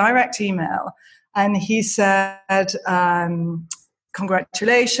email, a direct email, and he said,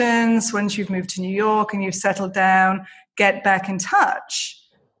 congratulations, once you've moved to New York and you've settled down, get back in touch.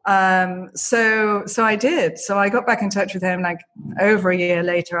 So I did. So I got back in touch with him like over a year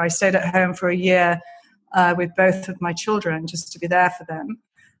later. I stayed at home for a year with both of my children just to be there for them.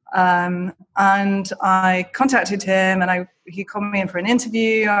 And I contacted him, and he called me in for an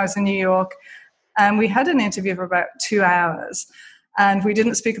interview. I was in New York. And we had an interview for about 2 hours, and we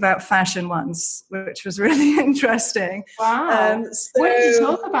didn't speak about fashion once, which was really interesting. Wow. What did you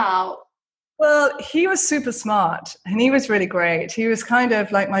talk about? Well, he was super smart, and he was really great. He was kind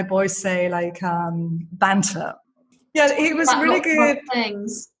of like my boys say, like banter. Yeah, he was really good.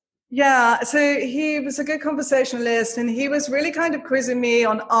 Things. Yeah, so he was a good conversationalist, and he was really kind of quizzing me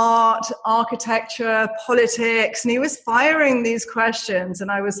on art, architecture, politics, and he was firing these questions, and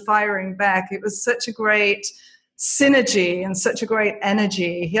I was firing back. It was such a great synergy and such a great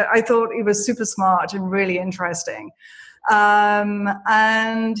energy. I thought he was super smart and really interesting.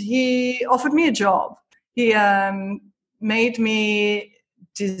 And he offered me a job. He made me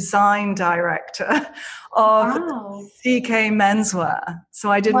design director of CK menswear. So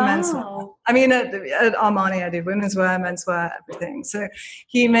I did menswear. I mean, at Armani, I did women's wear, menswear, everything. So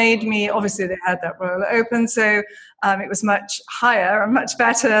he made me, obviously they had that role open. So it was much higher and much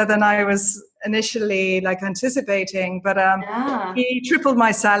better than I was initially anticipating. But he tripled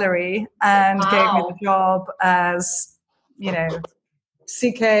my salary and gave me the job as,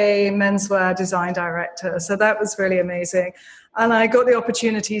 CK menswear design director. So that was really amazing. And I got the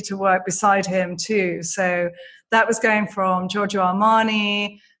opportunity to work beside him too. So that was going from Giorgio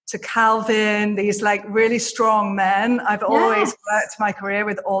Armani to Calvin, these really strong men. I've always worked my career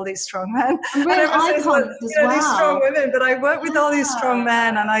with all these strong men. And real icons as well. These strong women, but I work with all these strong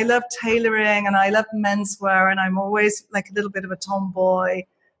men, and I love tailoring, and I love menswear, and I'm always a little bit of a tomboy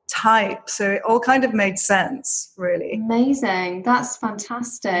type. So it all kind of made sense, really. Amazing. That's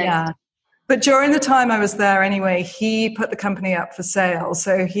fantastic. Yeah. But during the time I was there anyway, he put the company up for sale.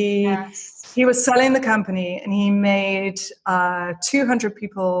 So he was selling the company, and he made 200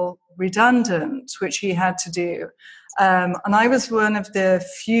 people redundant, which he had to do. And I was one of the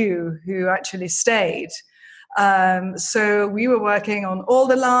few who actually stayed. So we were working on all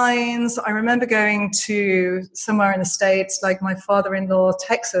the lines. I remember going to somewhere in the States, like my father-in-law,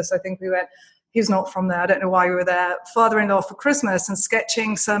 Texas, I think we went. He's not from there. I don't know why we were there. Father-in-law for Christmas, and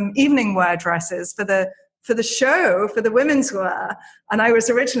sketching some evening wear dresses for the show, for the women's wear. And I was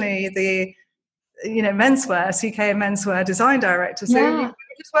originally the menswear, CK menswear design director. So we were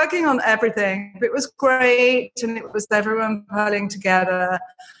just working on everything. It was great, and it was everyone pulling together.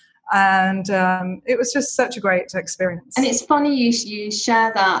 And it was just such a great experience. And it's funny you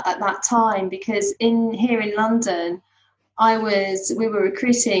share that at that time, because here in London, we were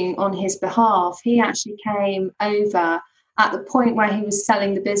recruiting on his behalf. He actually came over at the point where he was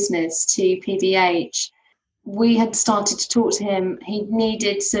selling the business to PVH. We had started to talk to him. He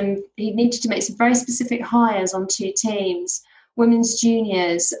needed to make some very specific hires on 2 teams, women's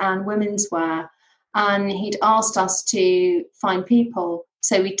juniors and women's wear. And he'd asked us to find people.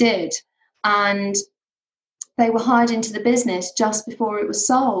 So we did. And they were hired into the business just before it was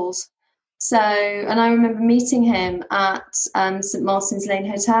sold. So, and I remember meeting him at St Martin's Lane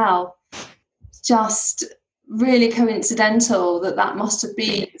Hotel. Just really coincidental that must have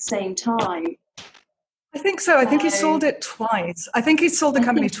been at the same time. I think so. I think he sold it twice. I think he sold the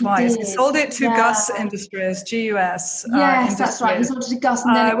company twice. He sold it to Gus Industries, GUS. Yes, Industries, that's right. He sold it to Gus,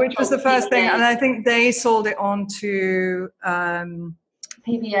 which was the first thing. And I think they sold it on to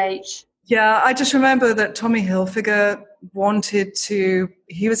PVH. Yeah, I just remember that Tommy Hilfiger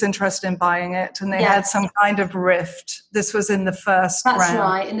he was interested in buying it, and they had some kind of rift. This was in the first round. That's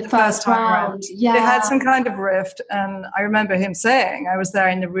right, in the first round. Yeah. They had some kind of rift, and I remember him saying, I was there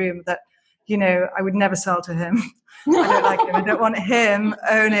in the room, that, I would never sell to him. I don't like him. I don't want him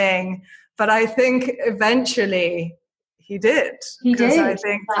owning. But I think eventually he did. Because I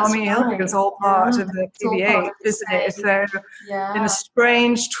think Tommy Hilfiger was all part of the PVH, isn't it? So in a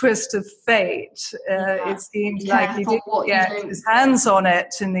strange twist of fate, it seemed like he didn't get his hands on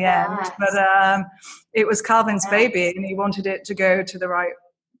it in the end. But it was Calvin's baby, and he wanted it to go to the right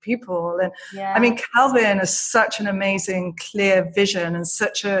people. And I mean, Calvin has such an amazing, clear vision, and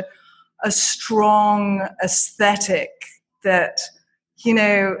such a strong aesthetic that,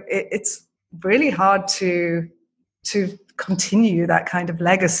 it's really hard to continue that kind of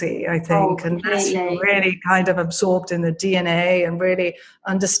legacy, I think, unless you're really kind of absorbed in the DNA and really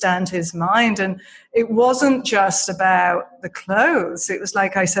understand his mind. And it wasn't just about the clothes. It was,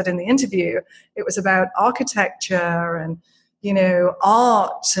 like I said in the interview, it was about architecture and,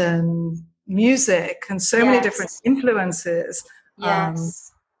 art and music and so many different influences.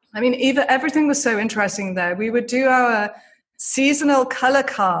 I mean, everything was so interesting there. We would do our seasonal color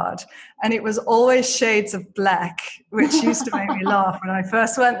card, and it was always shades of black, which used to make me laugh when I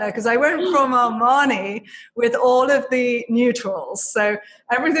first went there, because I went from Armani with all of the neutrals. So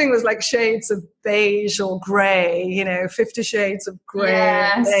everything was like shades of beige or gray, 50 shades of gray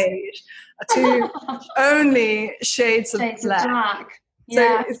and beige, to only shades of black.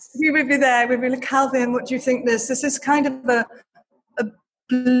 So we would be there, we'd be like, Calvin, what do you think this is kind of a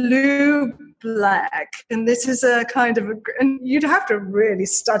blue black, and this is a kind of and you'd have to really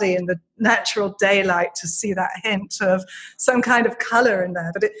study in the natural daylight to see that hint of some kind of color in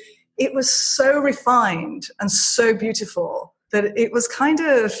there, but it was so refined and so beautiful that it was kind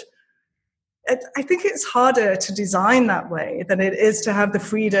of, I think it's harder to design that way than it is to have the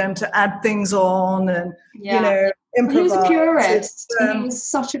freedom to add things on and improvise. He was a purist. He was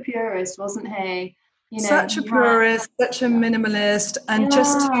such a purist, wasn't he? Such a purist, such a minimalist, and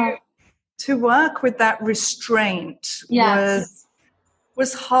just to work with that restraint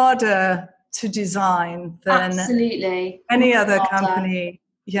was harder to design than any other company.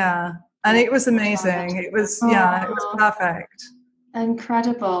 Yeah, and it was amazing. It was it was perfect.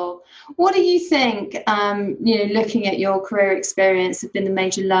 Incredible. What do you think? Looking at your career experience, have been the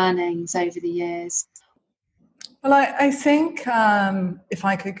major learnings over the years? Well, I think if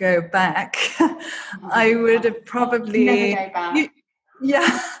I could go back, I would have probably... Never go back.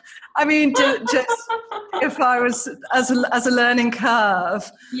 I mean, just if I was as a learning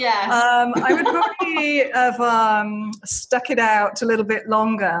curve, I would probably have stuck it out a little bit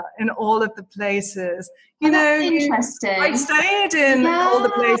longer in all of the places. Interesting. I stayed in all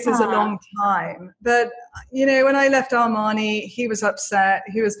the places a long time, but when I left Armani, he was upset.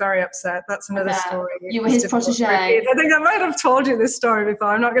 He was very upset. That's another story. You were his protege. I think I might have told you this story before.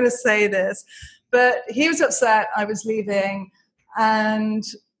 I'm not going to say this, but he was upset I was leaving, and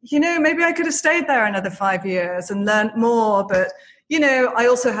maybe I could have stayed there another 5 years and learned more. But, I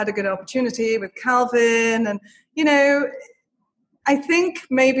also had a good opportunity with Calvin. And, I think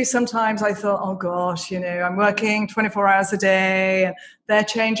maybe sometimes I thought, oh gosh, I'm working 24 hours a day and they're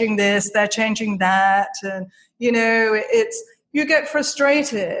changing this, they're changing that. And, you get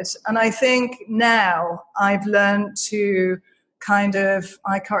frustrated. And I think now I've learned to kind of,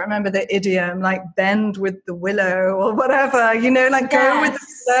 I can't remember the idiom, like bend with the willow or whatever, go with the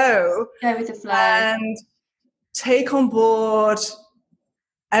flow. Go with the flow. And take on board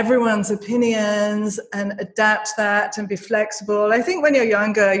everyone's opinions and adapt that and be flexible. I think when you're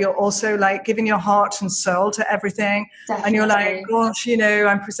younger, you're also like giving your heart and soul to everything. Definitely. And you're like, gosh,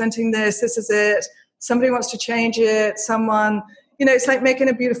 I'm presenting this is it. Somebody wants to change it. Someone, it's like making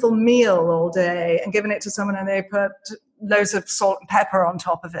a beautiful meal all day and giving it to someone and they put loads of salt and pepper on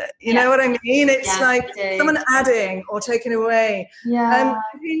top of it. You know what I mean? It's like someone adding or taking away. Yeah. And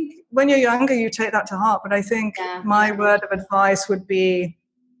I think when you're younger, you take that to heart. But I think my word of advice would be,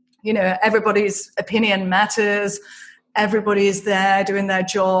 everybody's opinion matters. Everybody's there doing their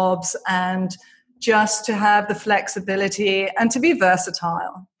jobs, and just to have the flexibility and to be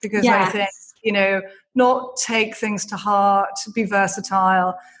versatile, because I think, not take things to heart, be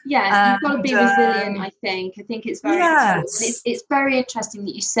versatile. Yeah, you've got to be resilient, I think. I think it's very important. It's very interesting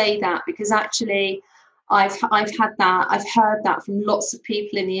that you say that, because actually I've had that. I've heard that from lots of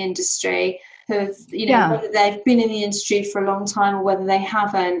people in the industry who have, whether they've been in the industry for a long time or whether they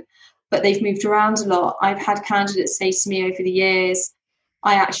haven't, but they've moved around a lot. I've had candidates say to me over the years,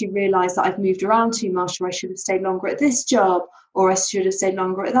 I actually realised that I've moved around too much, or I should have stayed longer at this job, or I should have stayed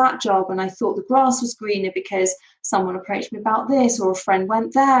longer at that job. And I thought the grass was greener because someone approached me about this, or a friend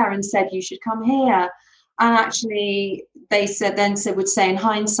went there and said, you should come here. And actually they would say in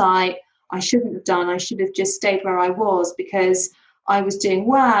hindsight, I shouldn't have done. I should have just stayed where I was because I was doing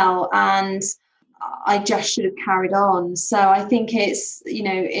well and I just should have carried on. So I think it's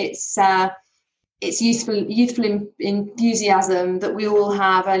youthful enthusiasm that we all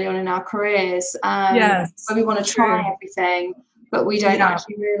have early on in our careers, where we want to try everything, but we don't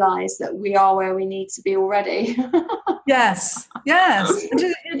actually realise that we are where we need to be already. Yes.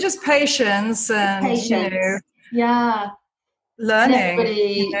 And just patience and learning.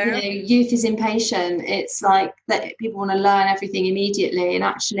 Everybody, youth is impatient. It's like that people want to learn everything immediately, and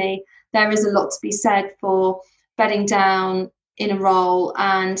actually there is a lot to be said for bedding down in a role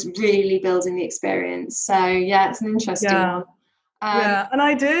and really building the experience. So it's an interesting one. And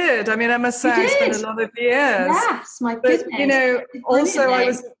I did. I mean, I must say I spent a lot of years. Yes, my goodness. Also I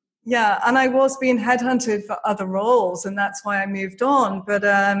was and I was being headhunted for other roles, and that's why I moved on. But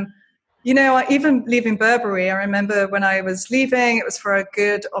even leaving Burberry, I remember when I was leaving, it was for a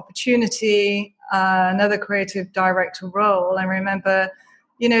good opportunity, another creative director role. I remember,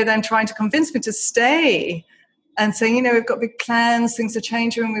 them trying to convince me to stay and saying, we've got big plans, things are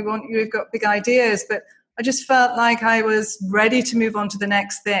changing, we've got big ideas. But I just felt like I was ready to move on to the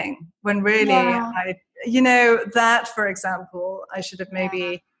next thing, when really that, for example, I should have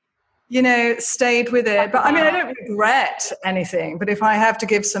maybe, stayed with it. But I mean, I don't regret anything, but if I have to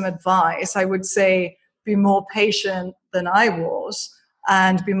give some advice, I would say be more patient than I was,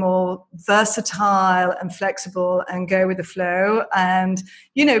 and be more versatile and flexible and go with the flow, and,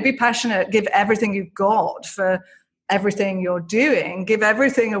 be passionate, give everything you've got for everything you're doing, give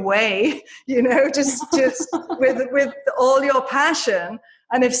everything away, just with all your passion.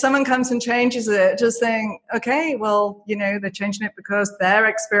 And if someone comes and changes it, just think, okay, well, they're changing it because their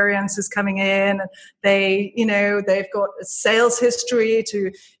experience is coming in, and they've got a sales history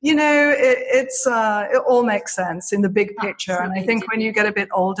to, it all makes sense in the big picture. Absolutely. And I think when you get a bit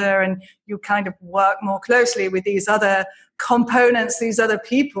older and you kind of work more closely with these other components, these other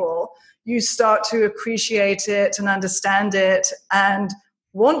people, you start to appreciate it and understand it and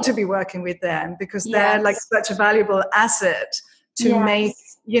want to be working with them, because they're like such a valuable asset to make,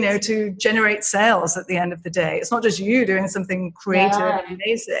 to generate sales at the end of the day. It's not just you doing something creative and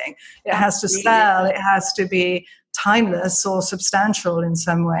amazing. It has to sell. It has to be timeless or substantial in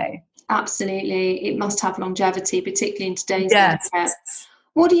some way. Absolutely. It must have longevity, particularly in today's market.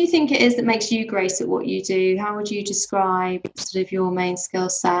 What do you think it is that makes you great at what you do? How would you describe sort of your main skill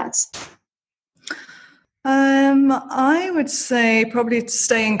set? I would say probably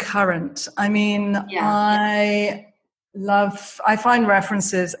staying current. I mean, I find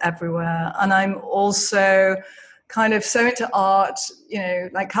references everywhere, and I'm also kind of so into art,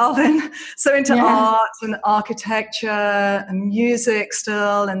 like Calvin, so into art and architecture and music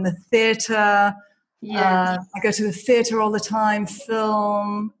still, and the theatre. I go to the theatre all the time,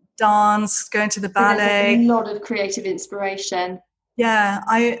 film, dance, going to the ballet. There's a lot of creative inspiration. Yeah,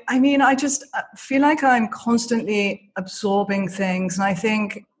 I mean, I just feel like I'm constantly absorbing things. And I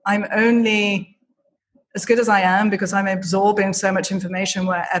think I'm only as good as I am because I'm absorbing so much information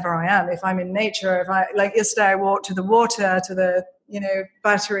wherever I am. If I'm in nature, if I, like yesterday, I walked to the water, to the,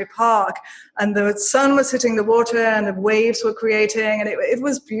 Battery Park, and the sun was hitting the water and the waves were creating, and it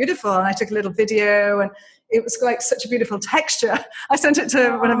was beautiful. And I took a little video, and it was like such a beautiful texture. I sent it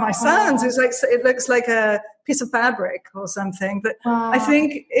to one of my sons. It looks like a piece of fabric or something. But I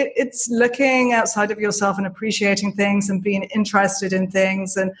think it's looking outside of yourself and appreciating things and being interested in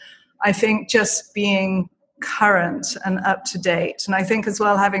things. And I think just being current and up to date. And I think as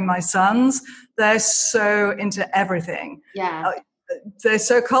well, having my sons, they're so into everything. Yeah. They're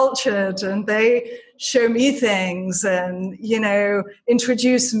so cultured, and they show me things and,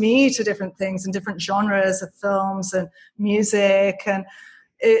 introduce me to different things and different genres of films and music and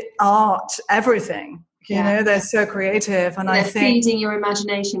art, everything. They're so creative. And I think feeding your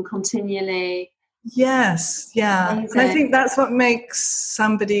imagination continually. Yes, yeah. Amazing. And I think that's what makes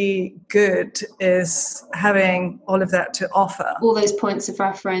somebody good, is having all of that to offer. All those points of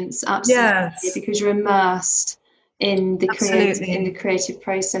reference, absolutely. Yes. Because you're immersed in the creative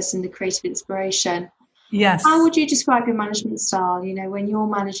process and the creative inspiration. Yes. How would you describe your management style? When you're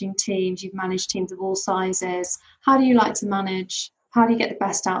managing teams, you've managed teams of all sizes. How do you like to manage? How do you get the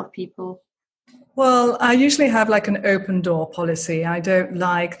best out of people? Well, I usually have like an open door policy. I don't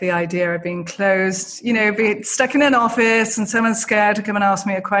like the idea of being closed, being stuck in an office and someone's scared to come and ask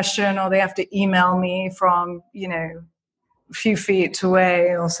me a question, or they have to email me from, a few feet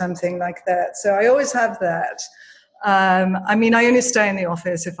away or something like that. So I always have that. I only stay in the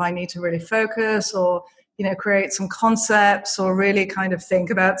office if I need to really focus or, create some concepts or really kind of think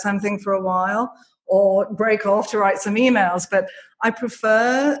about something for a while, or break off to write some emails. But I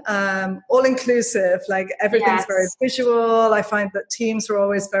prefer all-inclusive, like everything's very visual. I find that teams are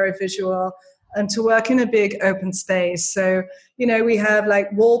always very visual, and to work in a big open space. So, we have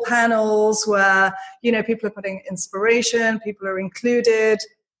like wall panels where, people are putting inspiration, people are included.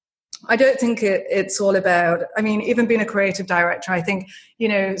 I don't think it's all about, even being a creative director, I think,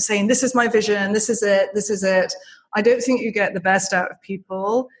 saying this is my vision, this is it. I don't think you get the best out of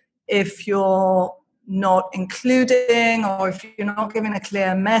people if you're not including, or if you're not giving a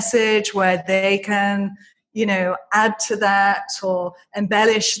clear message where they can, add to that or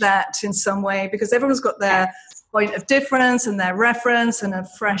embellish that in some way, because everyone's got their point of difference and their reference and a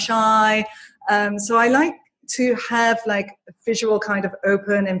fresh eye. So I like to have like a visual kind of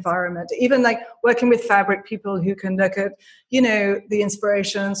open environment, even like working with fabric people who can look at, the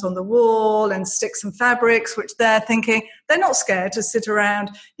inspirations on the wall and stick some fabrics, which they're thinking. They're not scared to sit around,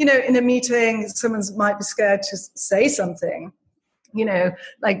 in a meeting, someone might be scared to say something,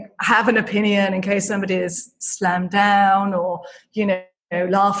 like have an opinion in case somebody is slammed down or,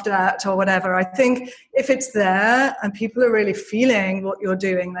 laughed at or whatever. I think if it's there and people are really feeling what you're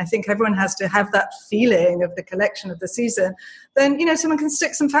doing, I think everyone has to have that feeling of the collection of the season, then, someone can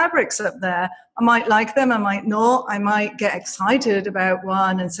stick some fabrics up there. I might like them, I might not. I might get excited about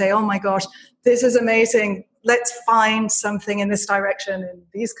one and say, oh my gosh, this is amazing. Let's find something in this direction, in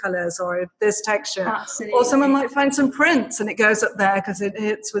these colors or this texture. Absolutely. Or someone might find some prints and it goes up there because it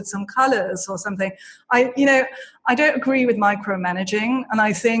hits with some colors or something. I don't agree with micromanaging. And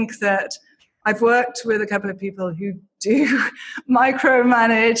I think that I've worked with a couple of people who do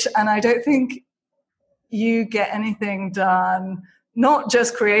micromanage, and I don't think you get anything done, not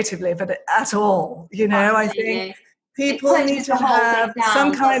just creatively, but at all. I think people need to have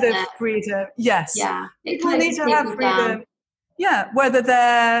some kind of freedom. Yes. Yeah. People need to have freedom. Yeah. Whether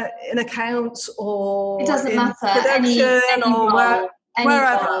they're in accounts or it doesn't matter. Production any or role,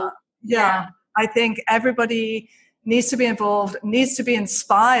 wherever. Role. Yeah. I think everybody needs to be involved, needs to be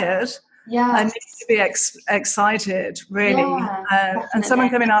inspired. Yeah, and needs to be excited, really. And someone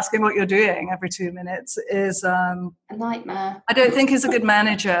coming asking what you're doing every 2 minutes is a nightmare. I don't think is a good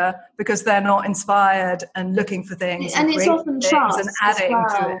manager, because they're not inspired and looking for things. And it's often trust and adding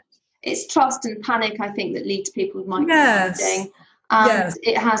to it. It's trust and panic, I think, that lead to people with micromanaging. And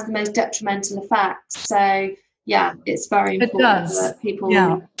it has the most detrimental effect. So, it's very important that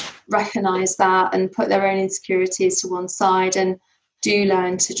people recognise that and put their own insecurities to one side and do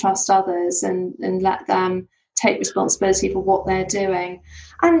learn to trust others and let them take responsibility for what they're doing.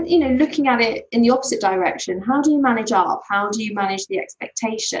 And, looking at it in the opposite direction, how do you manage up? How do you manage the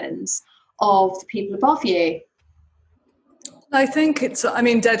expectations of the people above you? I think it's,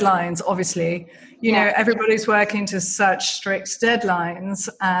 deadlines, obviously. Everybody's working to such strict deadlines,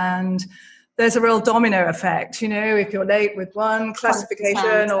 and there's a real domino effect. If you're late with one classification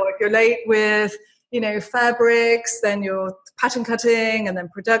 100%. Or if you're late with, fabrics, then your pattern cutting and then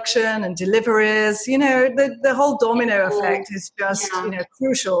production and deliveries. The whole domino effect is just,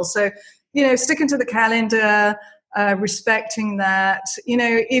 crucial. So, sticking to the calendar, respecting that,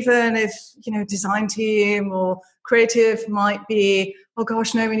 even if, design team or creative might be, oh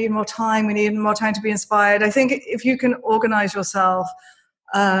gosh, no, we need more time to be inspired. I think if you can organize yourself,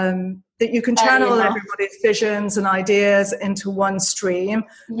 that you can channel everybody's visions and ideas into one stream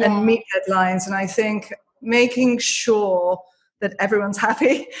and meet deadlines. And I think making sure that everyone's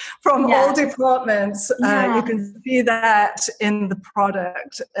happy from all departments, you can see that in the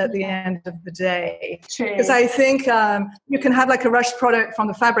product at the end of the day. Because I think you can have like a rushed product from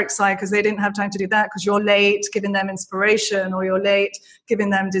the fabric side because they didn't have time to do that because you're late giving them inspiration, or you're late giving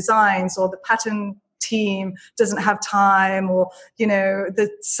them designs, or the pattern team doesn't have time, or the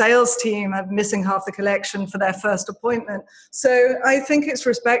sales team are missing half the collection for their first appointment. So I think it's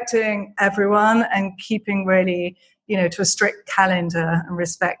respecting everyone and keeping really to a strict calendar and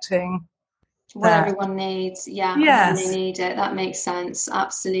respecting what everyone needs. When they need it. That makes sense.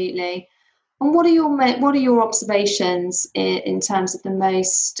 Absolutely. And what are your observations in terms of the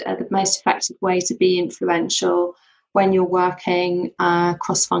most effective way to be influential when you're working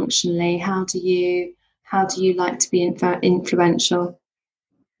cross-functionally? How do you like to be influential?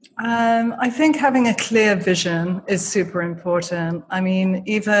 I think having a clear vision is super important. I mean,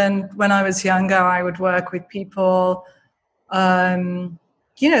 even when I was younger, I would work with people, they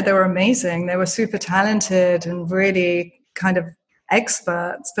were amazing. They were super talented and really kind of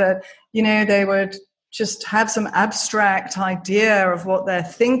experts, but, they would just have some abstract idea of what they're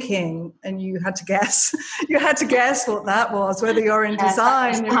thinking, and you had to guess. You had to guess what that was, whether you're in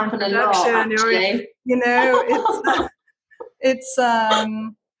design, you're in production, it's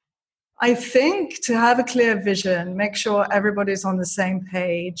I think to have a clear vision, make sure everybody's on the same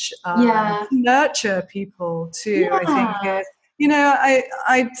page, nurture people too. I think,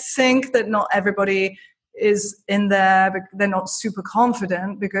 I think that not everybody is in there, but they're not super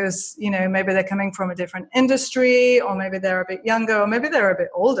confident because, maybe they're coming from a different industry, or maybe they're a bit younger, or maybe they're a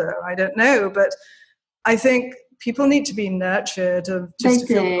bit older. I don't know. But I think people need to be nurtured to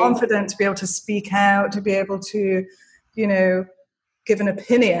feel confident, to be able to speak out, to be able to, give an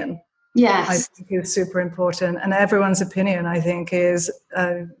opinion. Yes. I think is super important. And everyone's opinion, I think, is,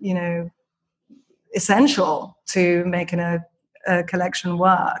 essential to making a collection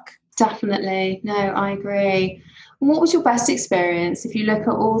work. Definitely. No, I agree. What was your best experience? If you look at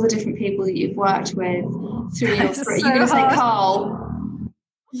all the different people that you've worked with through your career, you're going to say Carl.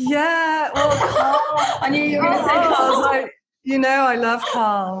 Yeah. Well, Carl. I knew you were going to say Carl. I love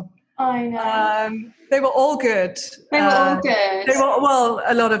Carl. I know. They were all good. They were all good.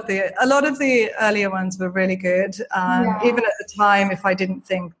 A lot of the earlier ones were really good. Even at the time, if I didn't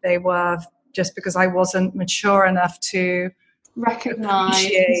think they were, just because I wasn't mature enough to recognize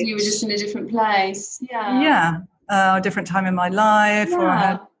because you were just in a different place. A different time in my life, or I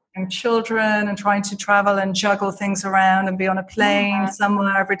had young children and trying to travel and juggle things around and be on a plane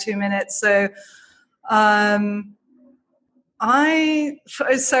somewhere every 2 minutes. So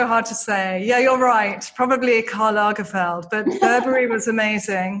it's so hard to say. Yeah, you're right. Probably Karl Lagerfeld, but Burberry was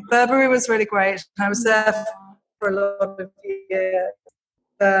amazing. Burberry was really great. I was there for a lot of years.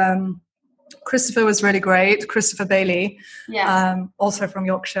 Christopher was really great. Christopher Bailey, also from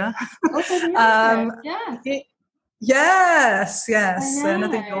Yorkshire. Yes,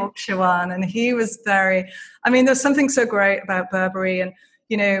 another Yorkshire one. And he was there's something so great about Burberry, and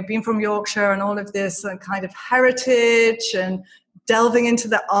being from Yorkshire and all of this kind of heritage, and delving into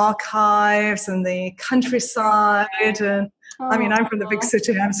the archives and the countryside. And I'm from the big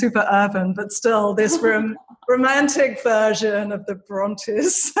city. I'm super urban, but still this romantic version of the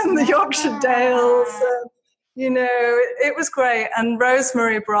Brontes and the Yorkshire Dales. It was great. And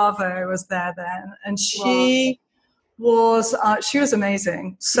Rosemary Bravo was there then, and she was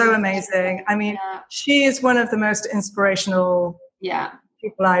amazing, so amazing. I mean, she is one of the most inspirational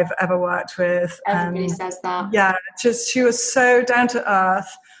people I've ever worked with. Everybody says that. Yeah, she was so down to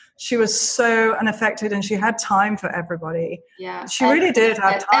earth. She was so unaffected, and she had time for everybody. Yeah, she really did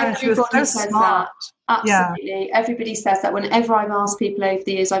have time. She was so smart. That. Absolutely, everybody says that. Whenever I've asked people over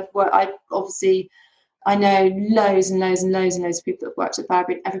the years, I know loads and loads and loads and loads of people that have worked at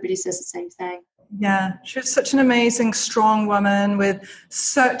Burberry. Everybody says the same thing. Yeah, she was such an amazing, strong woman with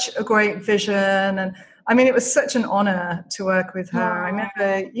such a great vision. And I mean, it was such an honor to work with her. I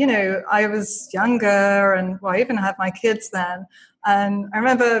remember, I was younger, and I even had my kids then. And I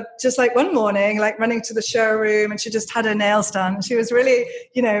remember just like one morning, like running to the showroom, and she just had her nails done. She was really,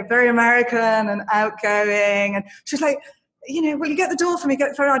 very American and outgoing. And she was like, will you get the door for me?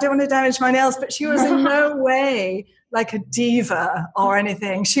 I don't want to damage my nails. But she was in no way like a diva or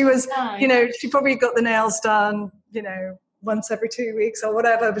anything. She was, you know, she probably got the nails done, you know, once every 2 weeks or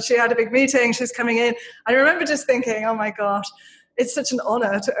whatever, but she had a big meeting, she's coming in. I remember just thinking, oh my gosh, it's such an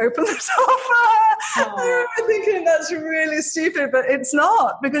honor to open the door for her. I remember thinking that's really stupid, but it's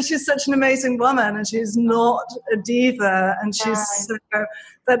not, because she's such an amazing woman and she's not a diva, and she's so,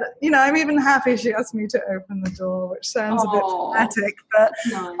 but you know, I'm even happy she asked me to open the door, which sounds a bit dramatic, but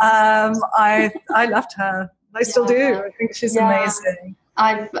I loved her. I still do. I think she's amazing.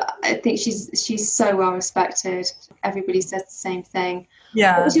 I think she's so well respected. Everybody says the same thing.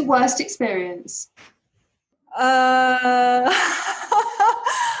 Yeah. What was your worst experience?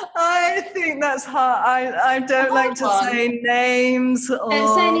 I think that's hard. I don't like to say names or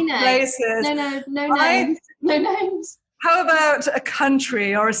places. No names. No names. How about a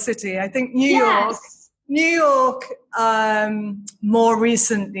country or a city? I think New York more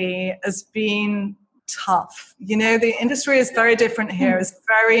recently has been tough. You know, the industry is very different here. It's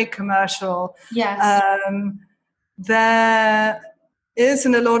very commercial. There is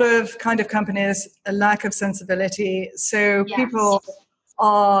in a lot of kind of companies a lack of sensibility. So people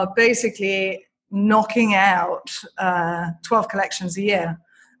are basically knocking out 12 collections a year.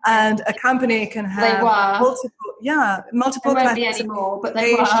 And a company can have multiple they won't be anymore, but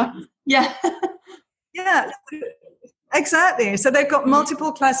they were. Yeah. Yeah, exactly. So they've got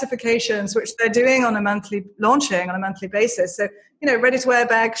multiple classifications, which they're doing launching on a monthly basis. So, you know, ready-to-wear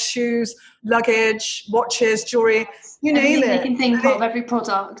bags, shoes, luggage, watches, jewelry, you name it. You can think of every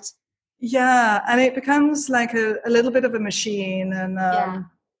product. Yeah, and it becomes like a little bit of a machine, and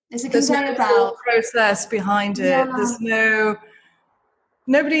there's no thought process behind it.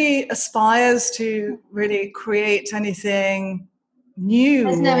 Nobody aspires to really create anything new.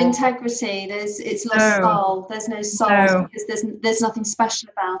 There's no integrity. It's lost soul. There's no soul because there's nothing special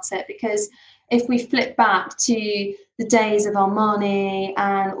about it. Because if we flip back to the days of Armani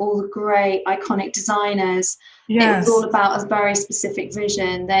and all the great iconic designers, it was all about a very specific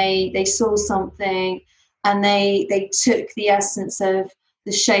vision. They saw something and they took the essence of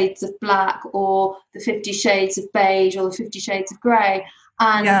the shades of black or the 50 shades of beige or the 50 shades of grey.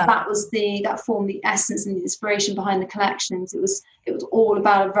 And that formed the essence and the inspiration behind the collections. It was all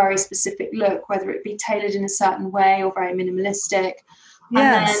about a very specific look, whether it be tailored in a certain way or very minimalistic.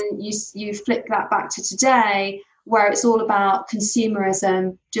 Yes. And then you flip that back to today, where it's all about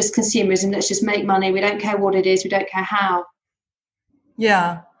consumerism, just consumerism. Let's just make money. We don't care what it is. We don't care how.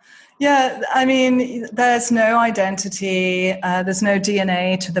 Yeah. Yeah, I mean, there's no identity. There's no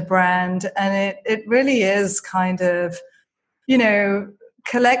DNA to the brand. And it really is kind of, you know,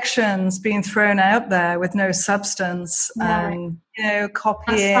 collections being thrown out there with no substance and, you know,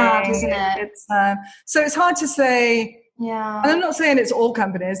 copying. That's sad, isn't it? So it's hard to say. Yeah. And I'm not saying it's all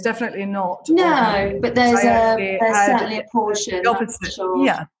companies, definitely not. No, but there's certainly a portion. The opposite,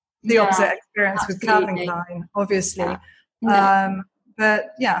 the opposite experience with Calvin Klein, obviously. But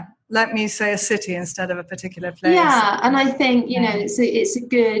let me say a city instead of a particular place. Yeah, and I think, you know, it's a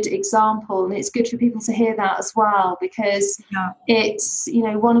good example, and it's good for people to hear that as well, because it's, you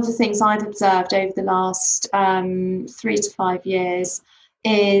know, one of the things I've observed over the last 3 to 5 years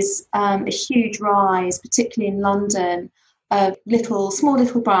is a huge rise, particularly in London, of small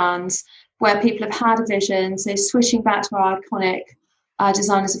little brands where people have had a vision. So switching back to our iconic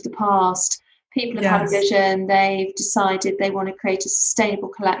designers of the past, people have had a vision. They've decided they want to create a sustainable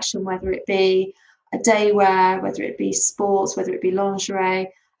collection, whether it be a day wear, whether it be sports, whether it be lingerie.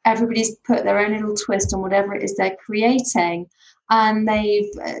 Everybody's put their own little twist on whatever it is they're creating. And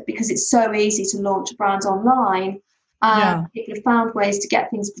because it's so easy to launch a brand online, people have found ways to get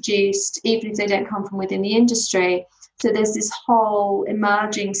things produced, even if they don't come from within the industry. So there's this whole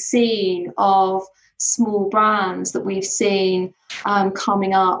emerging scene of small brands that we've seen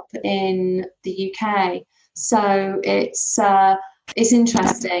coming up in the UK. So it's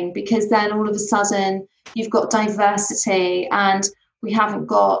interesting, because then all of a sudden you've got diversity, and we haven't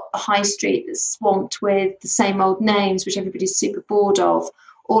got a high street that's swamped with the same old names, which everybody's super bored of.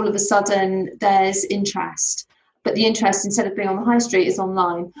 All of a sudden there's interest, but the interest, instead of being on the high street, is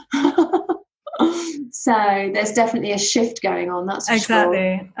online. So there's definitely a shift going on. That's for sure.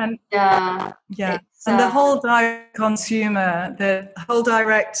 And and the whole direct consumer, the whole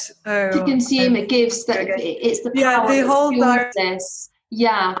direct to consumer gives that it's the power the whole direct this.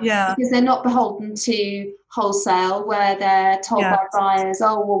 Because they're not beholden to wholesale, where they're told by buyers,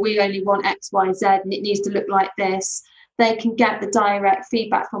 oh well, we only want X, Y, Z, and it needs to look like this. They can get the direct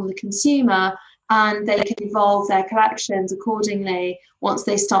feedback from the consumer, and they can evolve their collections accordingly. Once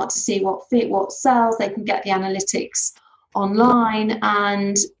they start to see what sells, they can get the analytics online,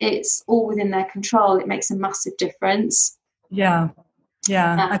 and it's all within their control. It makes a massive difference. Yeah.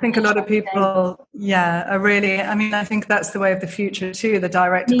 I think a lot of people, are really, I mean, I think that's the way of the future too, the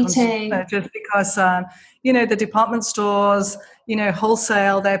direct to consumer, just because, the department stores,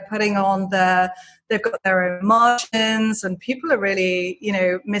 wholesale, they've got their own margins, and people are really,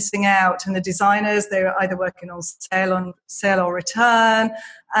 missing out. And the designers, they're either working on sale or return,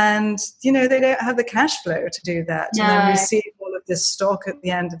 and, they don't have the cash flow to do that. No. And then we see all of this stock at the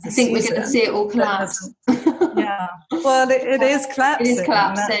end of the season. I think we're going to see it all collapse. Yeah, well, it is collapsing. It is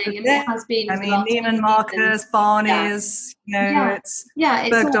collapsing, and it has been. I mean, Neiman Marcus, Barney's, it's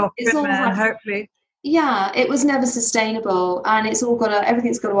Bergdorf Goodman, hopefully. Yeah, it was never sustainable, and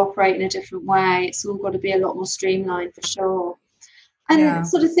everything's got to operate in a different way. It's all got to be a lot more streamlined for sure. And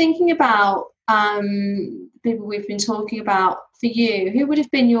sort of thinking about people we've been talking about, for you, who would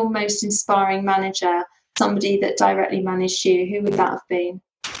have been your most inspiring manager? Somebody that directly managed you, who would that have been?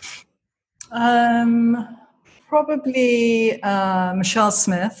 Probably Michelle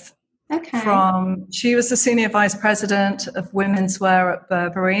Smith. Okay. She was the senior vice president of women's wear at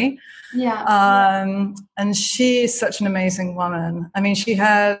Burberry. Yeah. And she is such an amazing woman. I mean, she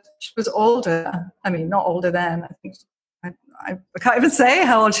was older. I mean, not older then. I think I can't even say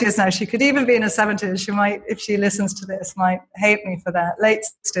how old she is now. She could even be in her 70s. She might, if she listens to this, might hate me for that. Late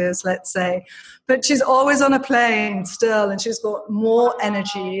 60s, let's say. But she's always on a plane still, and she's got more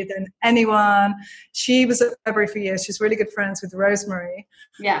energy than anyone. She was at Burberry for years. She's really good friends with Rosemary.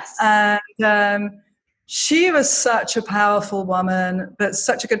 Yes. And she was such a powerful woman, but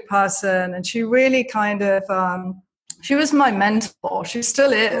such a good person. And she really kind of... she was my mentor. She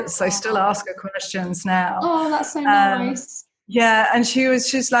still is. I still ask her questions now. Oh, that's so nice. Yeah, and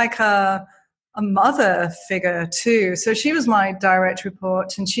she's like a mother figure too. So she was my direct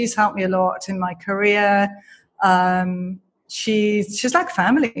report, and she's helped me a lot in my career. She's like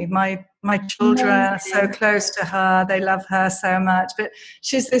family. My children are so close to her. They love her so much. But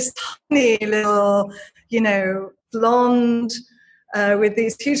she's this tiny little, blonde, with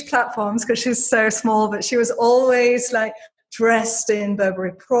these huge platforms, because she's so small, but she was always like dressed in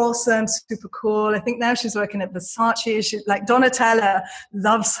Burberry Prorsum, super cool. I think now she's working at Versace. She's like, Donatella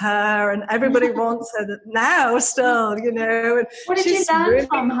loves her, and everybody wants her now still, And what did you learn really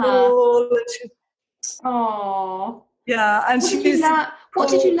from her? Cool, oh. Yeah, and what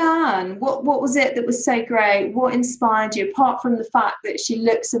did you learn? What was it that was so great? What inspired you, apart from the fact that she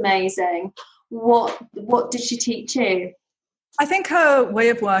looks amazing? What did she teach you? I think her way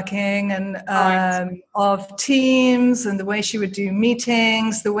of working and of teams, and the way she would do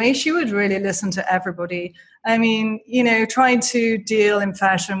meetings, the way she would really listen to everybody. I mean, trying to deal in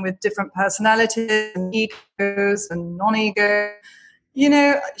fashion with different personalities and egos and non-ego.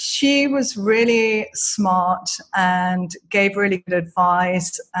 She was really smart and gave really good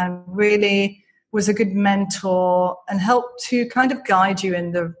advice, and really was a good mentor, and helped to kind of guide you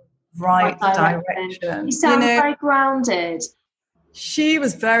in the right direction. You sound very grounded. She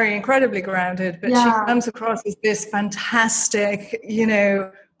was incredibly grounded, but she comes across as this fantastic,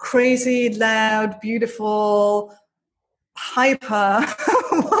 crazy, loud, beautiful, hyper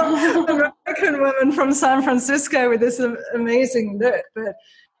American woman from San Francisco with this amazing look. But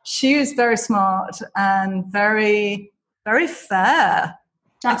she is very smart and very, very fair.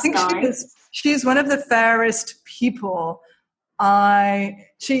 That's nice. She's one of the fairest people.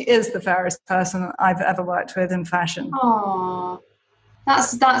 She is the fairest person I've ever worked with in fashion. Oh.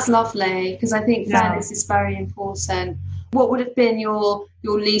 That's lovely, because I think fairness is very important. What would have been your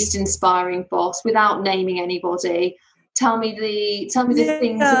least inspiring boss, without naming anybody? Tell me the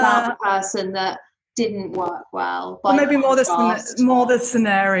things about the person that didn't work well. Maybe more the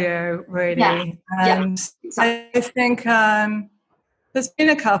scenario, really. And exactly. I think there's been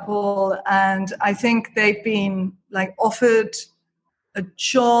a couple, and I think they've been like offered a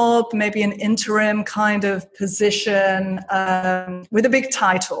job, maybe an interim kind of position with a big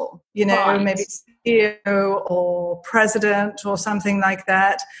title, maybe CEO or president or something like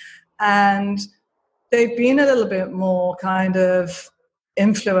that. And they've been a little bit more kind of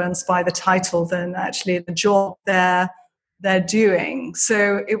influenced by the title than actually the job they're doing.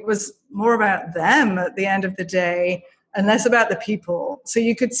 So it was more about them at the end of the day, and less about the people. So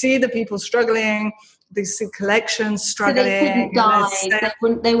you could see the people struggling, these collections struggling. So they couldn't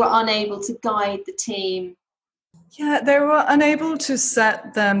guide. They were unable to guide the team. Yeah, they were unable to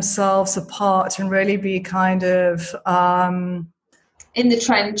set themselves apart and really be kind of in the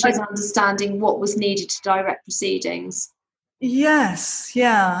trenches, understanding what was needed to direct proceedings. Yes,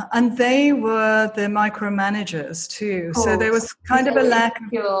 yeah, and they were the micromanagers too. So there was kind of a lack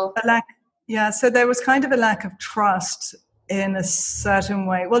Yeah, so there was kind of a lack of trust in a certain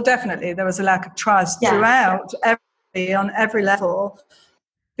way. Well, definitely there was a lack of trust throughout everybody on every level,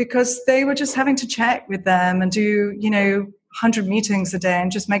 because they were just having to check with them and do, 100 meetings a day and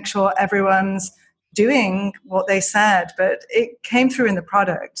just make sure everyone's doing what they said. But it came through in the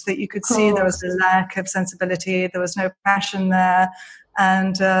product that you could see there was a lack of sensibility, there was no passion there.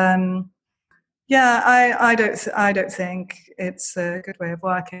 And I don't think it's a good way of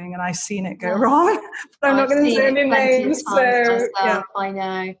working, and I've seen it go wrong. But I'm not going to say any names.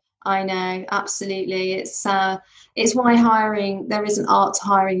 I know, absolutely. It's why hiring, there is an art to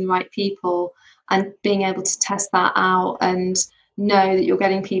hiring the right people and being able to test that out and know that you're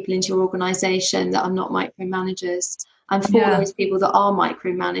getting people into your organisation that are not micromanagers. And for those people that are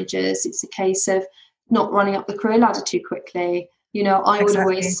micromanagers, it's a case of not running up the career ladder too quickly. I would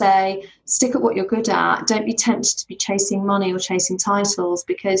always say, stick at what you're good at. Don't be tempted to be chasing money or chasing titles,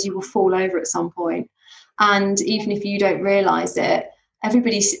 because you will fall over at some point. And even if you don't realise it,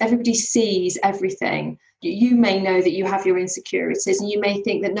 everybody sees everything. You may know that you have your insecurities, and you may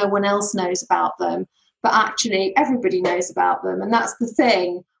think that no one else knows about them, but actually everybody knows about them. And that's the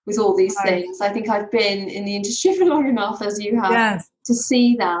thing with all these things. I think I've been in the industry for long enough, as you have, to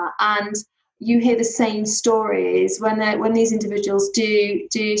see that. And you hear the same stories when these individuals do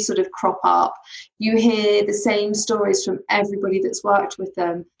sort of crop up. You hear the same stories from everybody that's worked with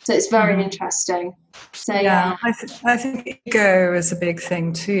them. So it's very interesting. So I think ego is a big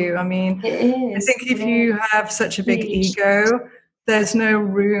thing too. I mean, it is. I think if you have such a big ego, there's no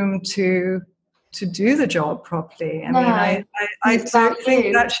room to do the job properly. I do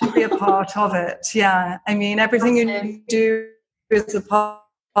think that should be a part of it. Yeah. I mean, everything you do is a part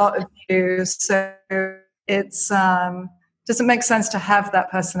of you, so it's doesn't make sense to have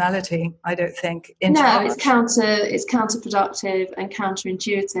that personality, I don't think. It's counterproductive and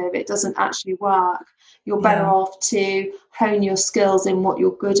counterintuitive. It doesn't actually work. You're better off to hone your skills in what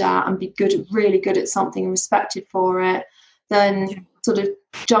you're good at and be really good at something and respected for it, than sort of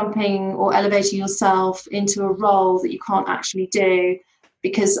jumping or elevating yourself into a role that you can't actually do,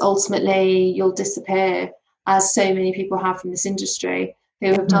 because ultimately you'll disappear, as so many people have from this industry who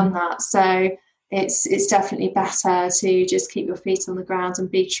have done that. So it's definitely better to just keep your feet on the ground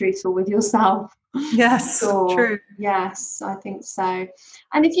and be truthful with yourself. Yes, true. Yes, I think so.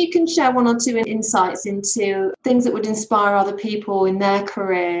 And if you can share one or two insights into things that would inspire other people in their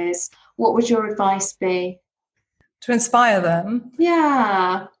careers, what would your advice be? To inspire them?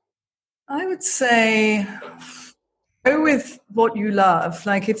 Yeah. I would say go with what you love.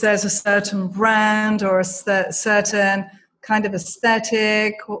 Like if there's a certain brand or a certain kind of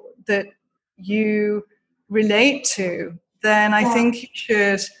aesthetic that you relate to, then I think you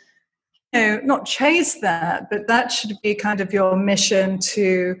should, not chase that, but that should be kind of your mission,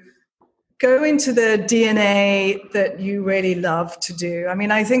 to go into the DNA that you really love to do. I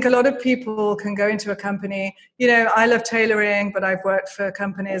mean, I think a lot of people can go into a company, I love tailoring, but I've worked for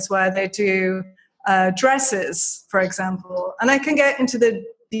companies where they do dresses, for example, and I can get into the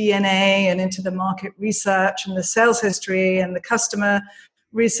DNA and into the market research and the sales history and the customer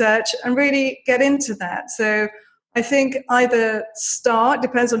research and really get into that. So I think either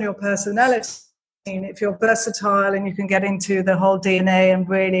depends on your personality. If you're versatile and you can get into the whole DNA and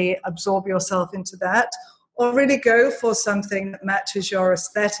really absorb yourself into that, or really go for something that matches your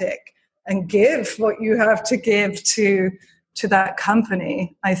aesthetic and give what you have to give to that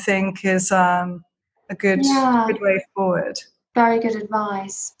company, I think is a good way forward. Very good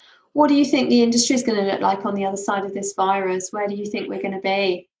advice. What do you think the industry is going to look like on the other side of this virus? Where do you think we're going to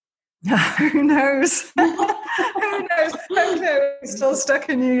be? Who knows? Who knows? We're still stuck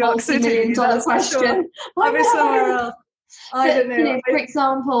in New York City. $multi-million question. Sure. I'll be somewhere else. I don't know. For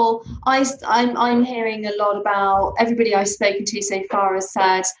example, I'm hearing a lot about, everybody I've spoken to so far has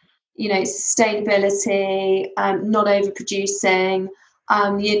said, sustainability, not overproducing.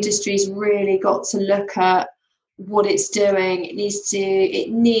 The industry's really got to look at what it's doing. It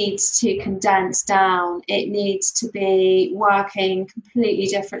needs to condense down. It needs to be working completely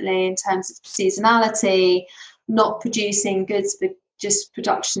differently in terms of seasonality, not producing goods for just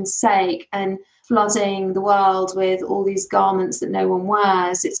production's sake and flooding the world with all these garments that no one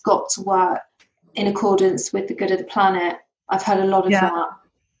wears. It's got to work in accordance with the good of the planet. I've heard a lot of that.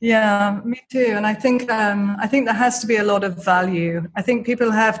 Yeah, me too. And I think there has to be a lot of value. I think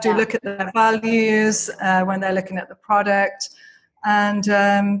people have to look at their values when they're looking at the product, and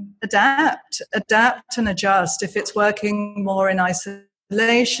adapt and adjust. If it's working more in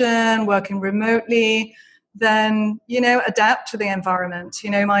isolation, working remotely, then adapt to the environment.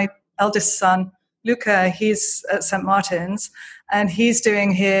 My eldest son Luca, he's at St. Martin's, and he's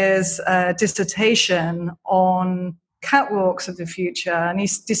doing his dissertation on catwalks of the future. And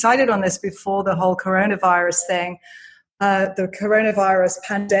he's decided on this before the whole coronavirus thing, the coronavirus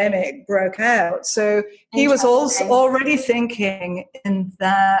pandemic broke out. So he was also already thinking in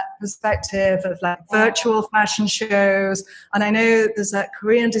that perspective of like virtual fashion shows. And I know there's that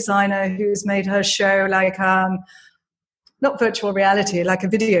Korean designer who's made her show like not virtual reality, like a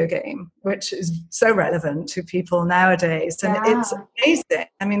video game, which is so relevant to people nowadays. And it's amazing.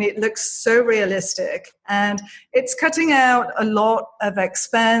 I mean, it looks so realistic, and it's cutting out a lot of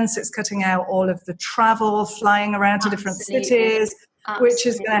expense. It's cutting out all of the travel, flying around to different cities, which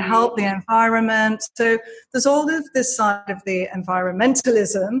is going to help the environment. So there's all of this side of the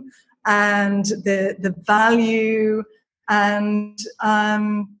environmentalism and the value and,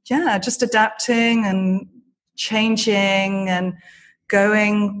 just adapting and changing and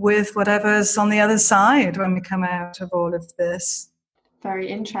going with whatever's on the other side when we come out of all of this. Very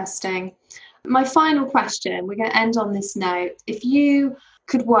interesting. My final question, we're going to end on this note. If you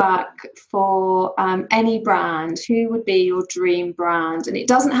could work for any brand, who would be your dream brand? And it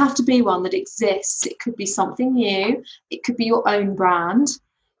doesn't have to be one that exists. It could be something new. It could be your own brand.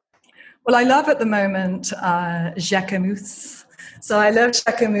 Well, I love at the moment Jacquemus. So I love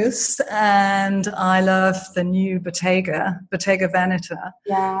Jacquemus, and I love the new Bottega Veneta.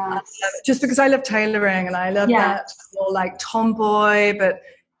 Yes. Just because I love tailoring, and I love that more like tomboy, but,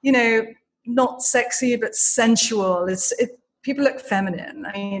 you know, not sexy, but sensual. People look feminine.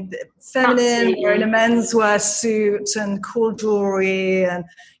 I mean, feminine, wearing a menswear suit and cool jewelry. And,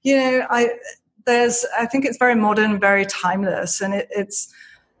 you know, I think it's very modern, very timeless. And it's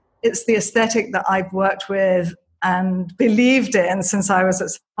the aesthetic that I've worked with and believed in since I was at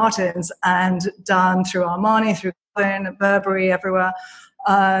St. Martin's, and done through Armani, through Calvin, Burberry, everywhere.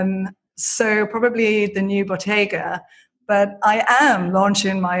 So probably the new Bottega, but I am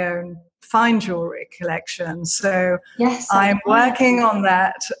launching my own fine jewelry collection. So I'm working on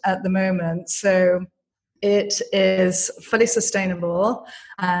that at the moment. So it is fully sustainable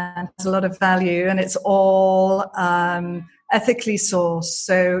and has a lot of value, and it's all ethically sourced,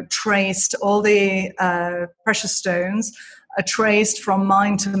 so traced. All the precious stones are traced from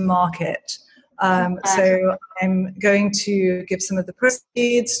mine to market. So I'm going to give some of the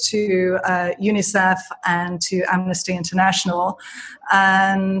proceeds to UNICEF and to Amnesty International.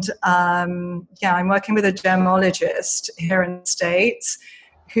 And I'm working with a gemologist here in the States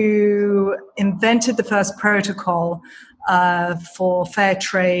who invented the first protocol for fair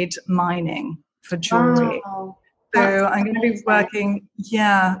trade mining for jewelry. Wow. So I'm going to be working,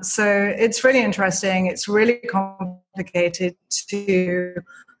 so it's really interesting. It's really complicated to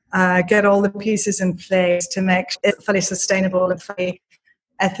get all the pieces in place to make it fully sustainable and fully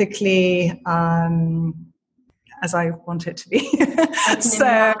ethically as I want it to be. That's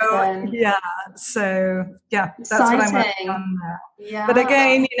Exciting. What I'm working on there. Yeah. But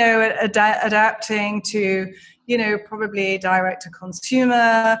again, you know, adapting to, you know, probably direct to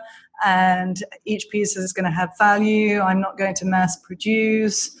consumer, and each piece is going to have value. I'm not going to mass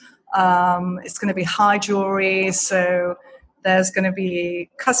produce. It's going to be high jewelry, so there's going to be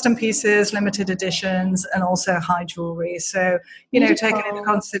custom pieces, limited editions, and also high jewelry. So, you know, taking into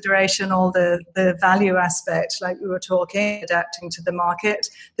consideration all the value aspect, like we were talking, adapting to the market.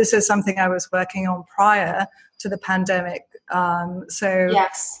 This is something I was working on prior to the pandemic.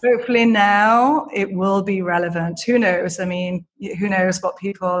 Hopefully now it will be relevant. Who knows? I mean, who knows what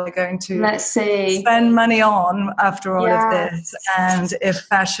people are going to spend money on after all of this, and if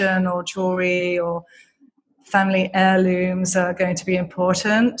fashion or jewelry or family heirlooms are going to be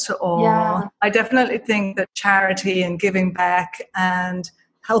important. I definitely think that charity and giving back and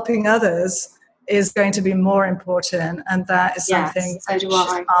helping others is going to be more important, and that is something I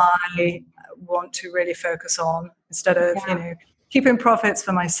want to really focus on, instead of you know, keeping profits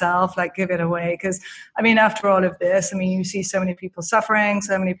for myself, like give it away. Because I mean, after all of this, I mean, you see so many people suffering,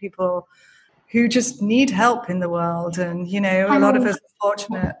 so many people who just need help in the world, and you know, a lot of us are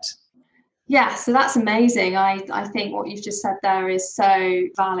fortunate. Yeah, so that's amazing. I think what you've just said there is so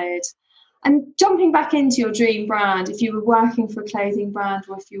valid. And jumping back into your dream brand, if you were working for a clothing brand,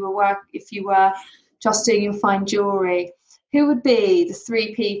 or if you were just doing your fine jewelry, who would be the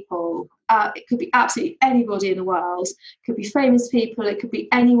three people? It could be absolutely anybody in the world. It could be famous people. It could be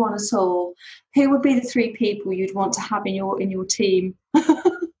anyone at all. Who would be the three people you'd want to have in your team?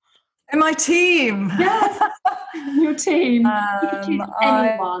 In my team? Yeah, your team. You could choose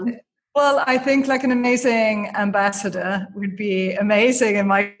anyone. Well, I think like an amazing ambassador would be amazing in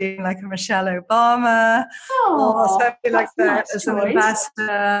my team, like a Michelle Obama or something like that as an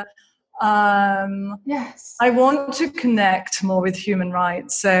ambassador. Yes. I want to connect more with human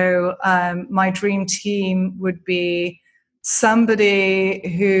rights. So my dream team would be somebody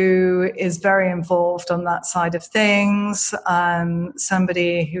who is very involved on that side of things,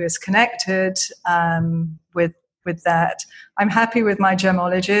 somebody who is connected with that. I'm happy with my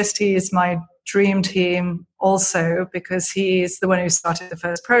gemologist. He is my dream team also, because he's the one who started the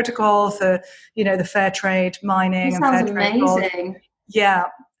first protocol for, the fair trade mining. That sounds amazing. Yeah.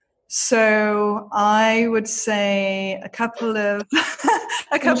 So I would say a couple of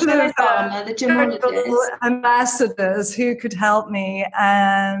the gemologist ambassadors who could help me,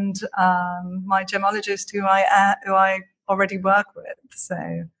 and my gemologist who I already work with.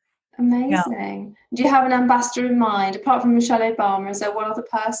 So amazing. Yeah. Do you have an ambassador in mind apart from Michelle Obama? Is there one other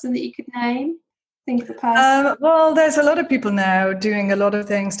person that you could name? Think of the person. Well, there's a lot of people now doing a lot of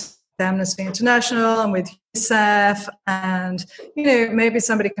things. Amnesty International and with UNICEF, and maybe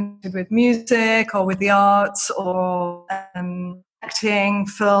somebody connected with music or with the arts or acting,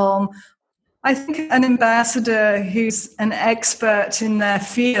 film. I think an ambassador who's an expert in their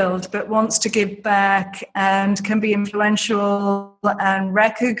field but wants to give back and can be influential and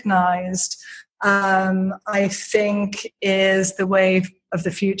recognized, I think is the wave of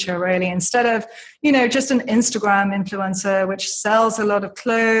the future, really. Instead of, just an Instagram influencer, which sells a lot of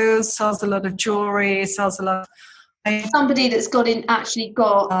clothes, sells a lot of jewelry, sells a lot of... Somebody that's got like mileage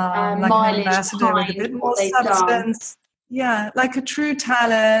an ambassador with a bit more substance. Yeah, like a true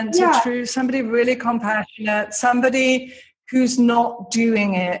talent, somebody really compassionate, somebody who's not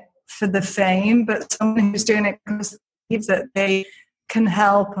doing it for the fame, but someone who's doing it because they believe that they can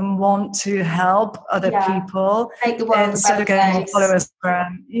help and want to help other people, make the world instead of getting more followers, that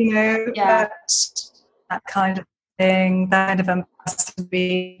kind of thing. That kind of ambassador would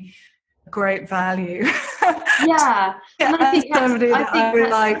be a great value. Yeah, and I think somebody that I would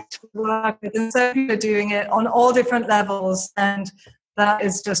like to work with, and so people are doing it on all different levels, and that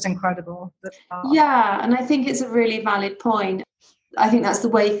is just incredible. Yeah, and I think it's a really valid point. I think that's the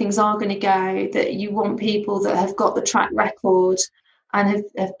way things are going to go, that you want people that have got the track record and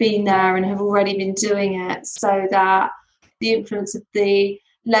have been there and have already been doing it, so that the influence of the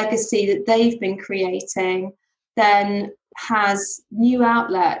legacy that they've been creating then has new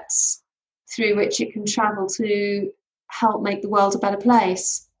outlets through which it can travel to help make the world a better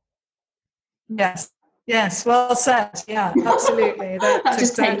place. Yes, well said. Yeah, absolutely. That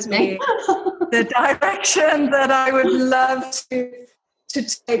just takes me. The direction that I would love to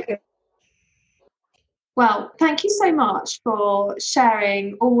take it. Well, thank you so much for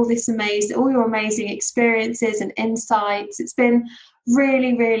sharing all your amazing experiences and insights. It's been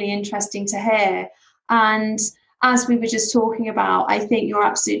really, really interesting to hear. And as we were just talking about, I think you're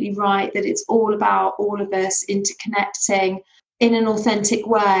absolutely right that it's all about all of us interconnecting in an authentic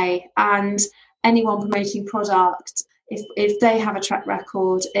way. And anyone promoting product, if they have a track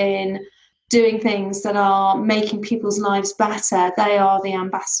record in doing things that are making people's lives better, they are the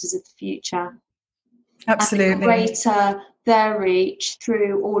ambassadors of the future. Absolutely. And the greater their reach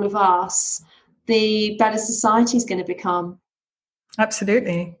through all of us, the better society is going to become.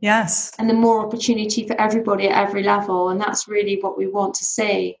 Absolutely, yes. And the more opportunity for everybody at every level, and that's really what we want to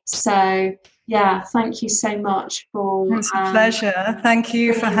see. So, yeah, thank you so much for... It's a pleasure. Thank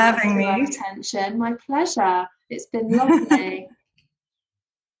you for having me. Attention. My pleasure. It's been lovely.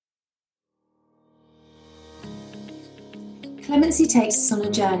 Clemency takes us on a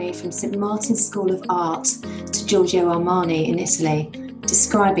journey from St Martin's School of Art to Giorgio Armani in Italy,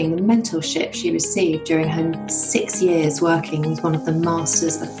 describing the mentorship she received during her 6 years working with one of the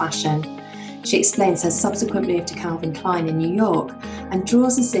masters of fashion. She explains her subsequent move to Calvin Klein in New York and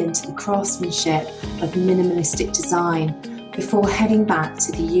draws us into the craftsmanship of minimalistic design before heading back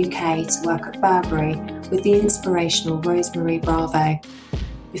to the UK to work at Burberry with the inspirational Rosemarie Bravo,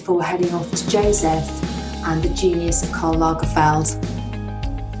 before heading off to Joseph and the genius of Karl Lagerfeld.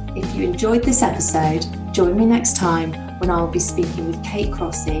 If you enjoyed this episode, join me next time when I'll be speaking with Kate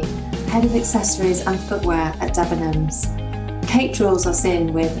Crossy, Head of Accessories and Footwear at Debenhams. Kate draws us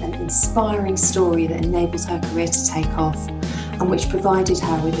in with an inspiring story that enabled her career to take off and which provided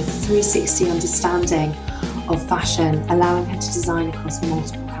her with a 360 understanding of fashion, allowing her to design across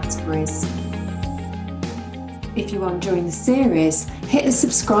multiple categories. If you are enjoying the series, hit the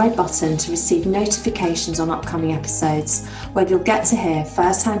subscribe button to receive notifications on upcoming episodes, where you'll get to hear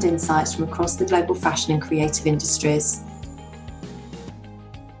first-hand insights from across the global fashion and creative industries.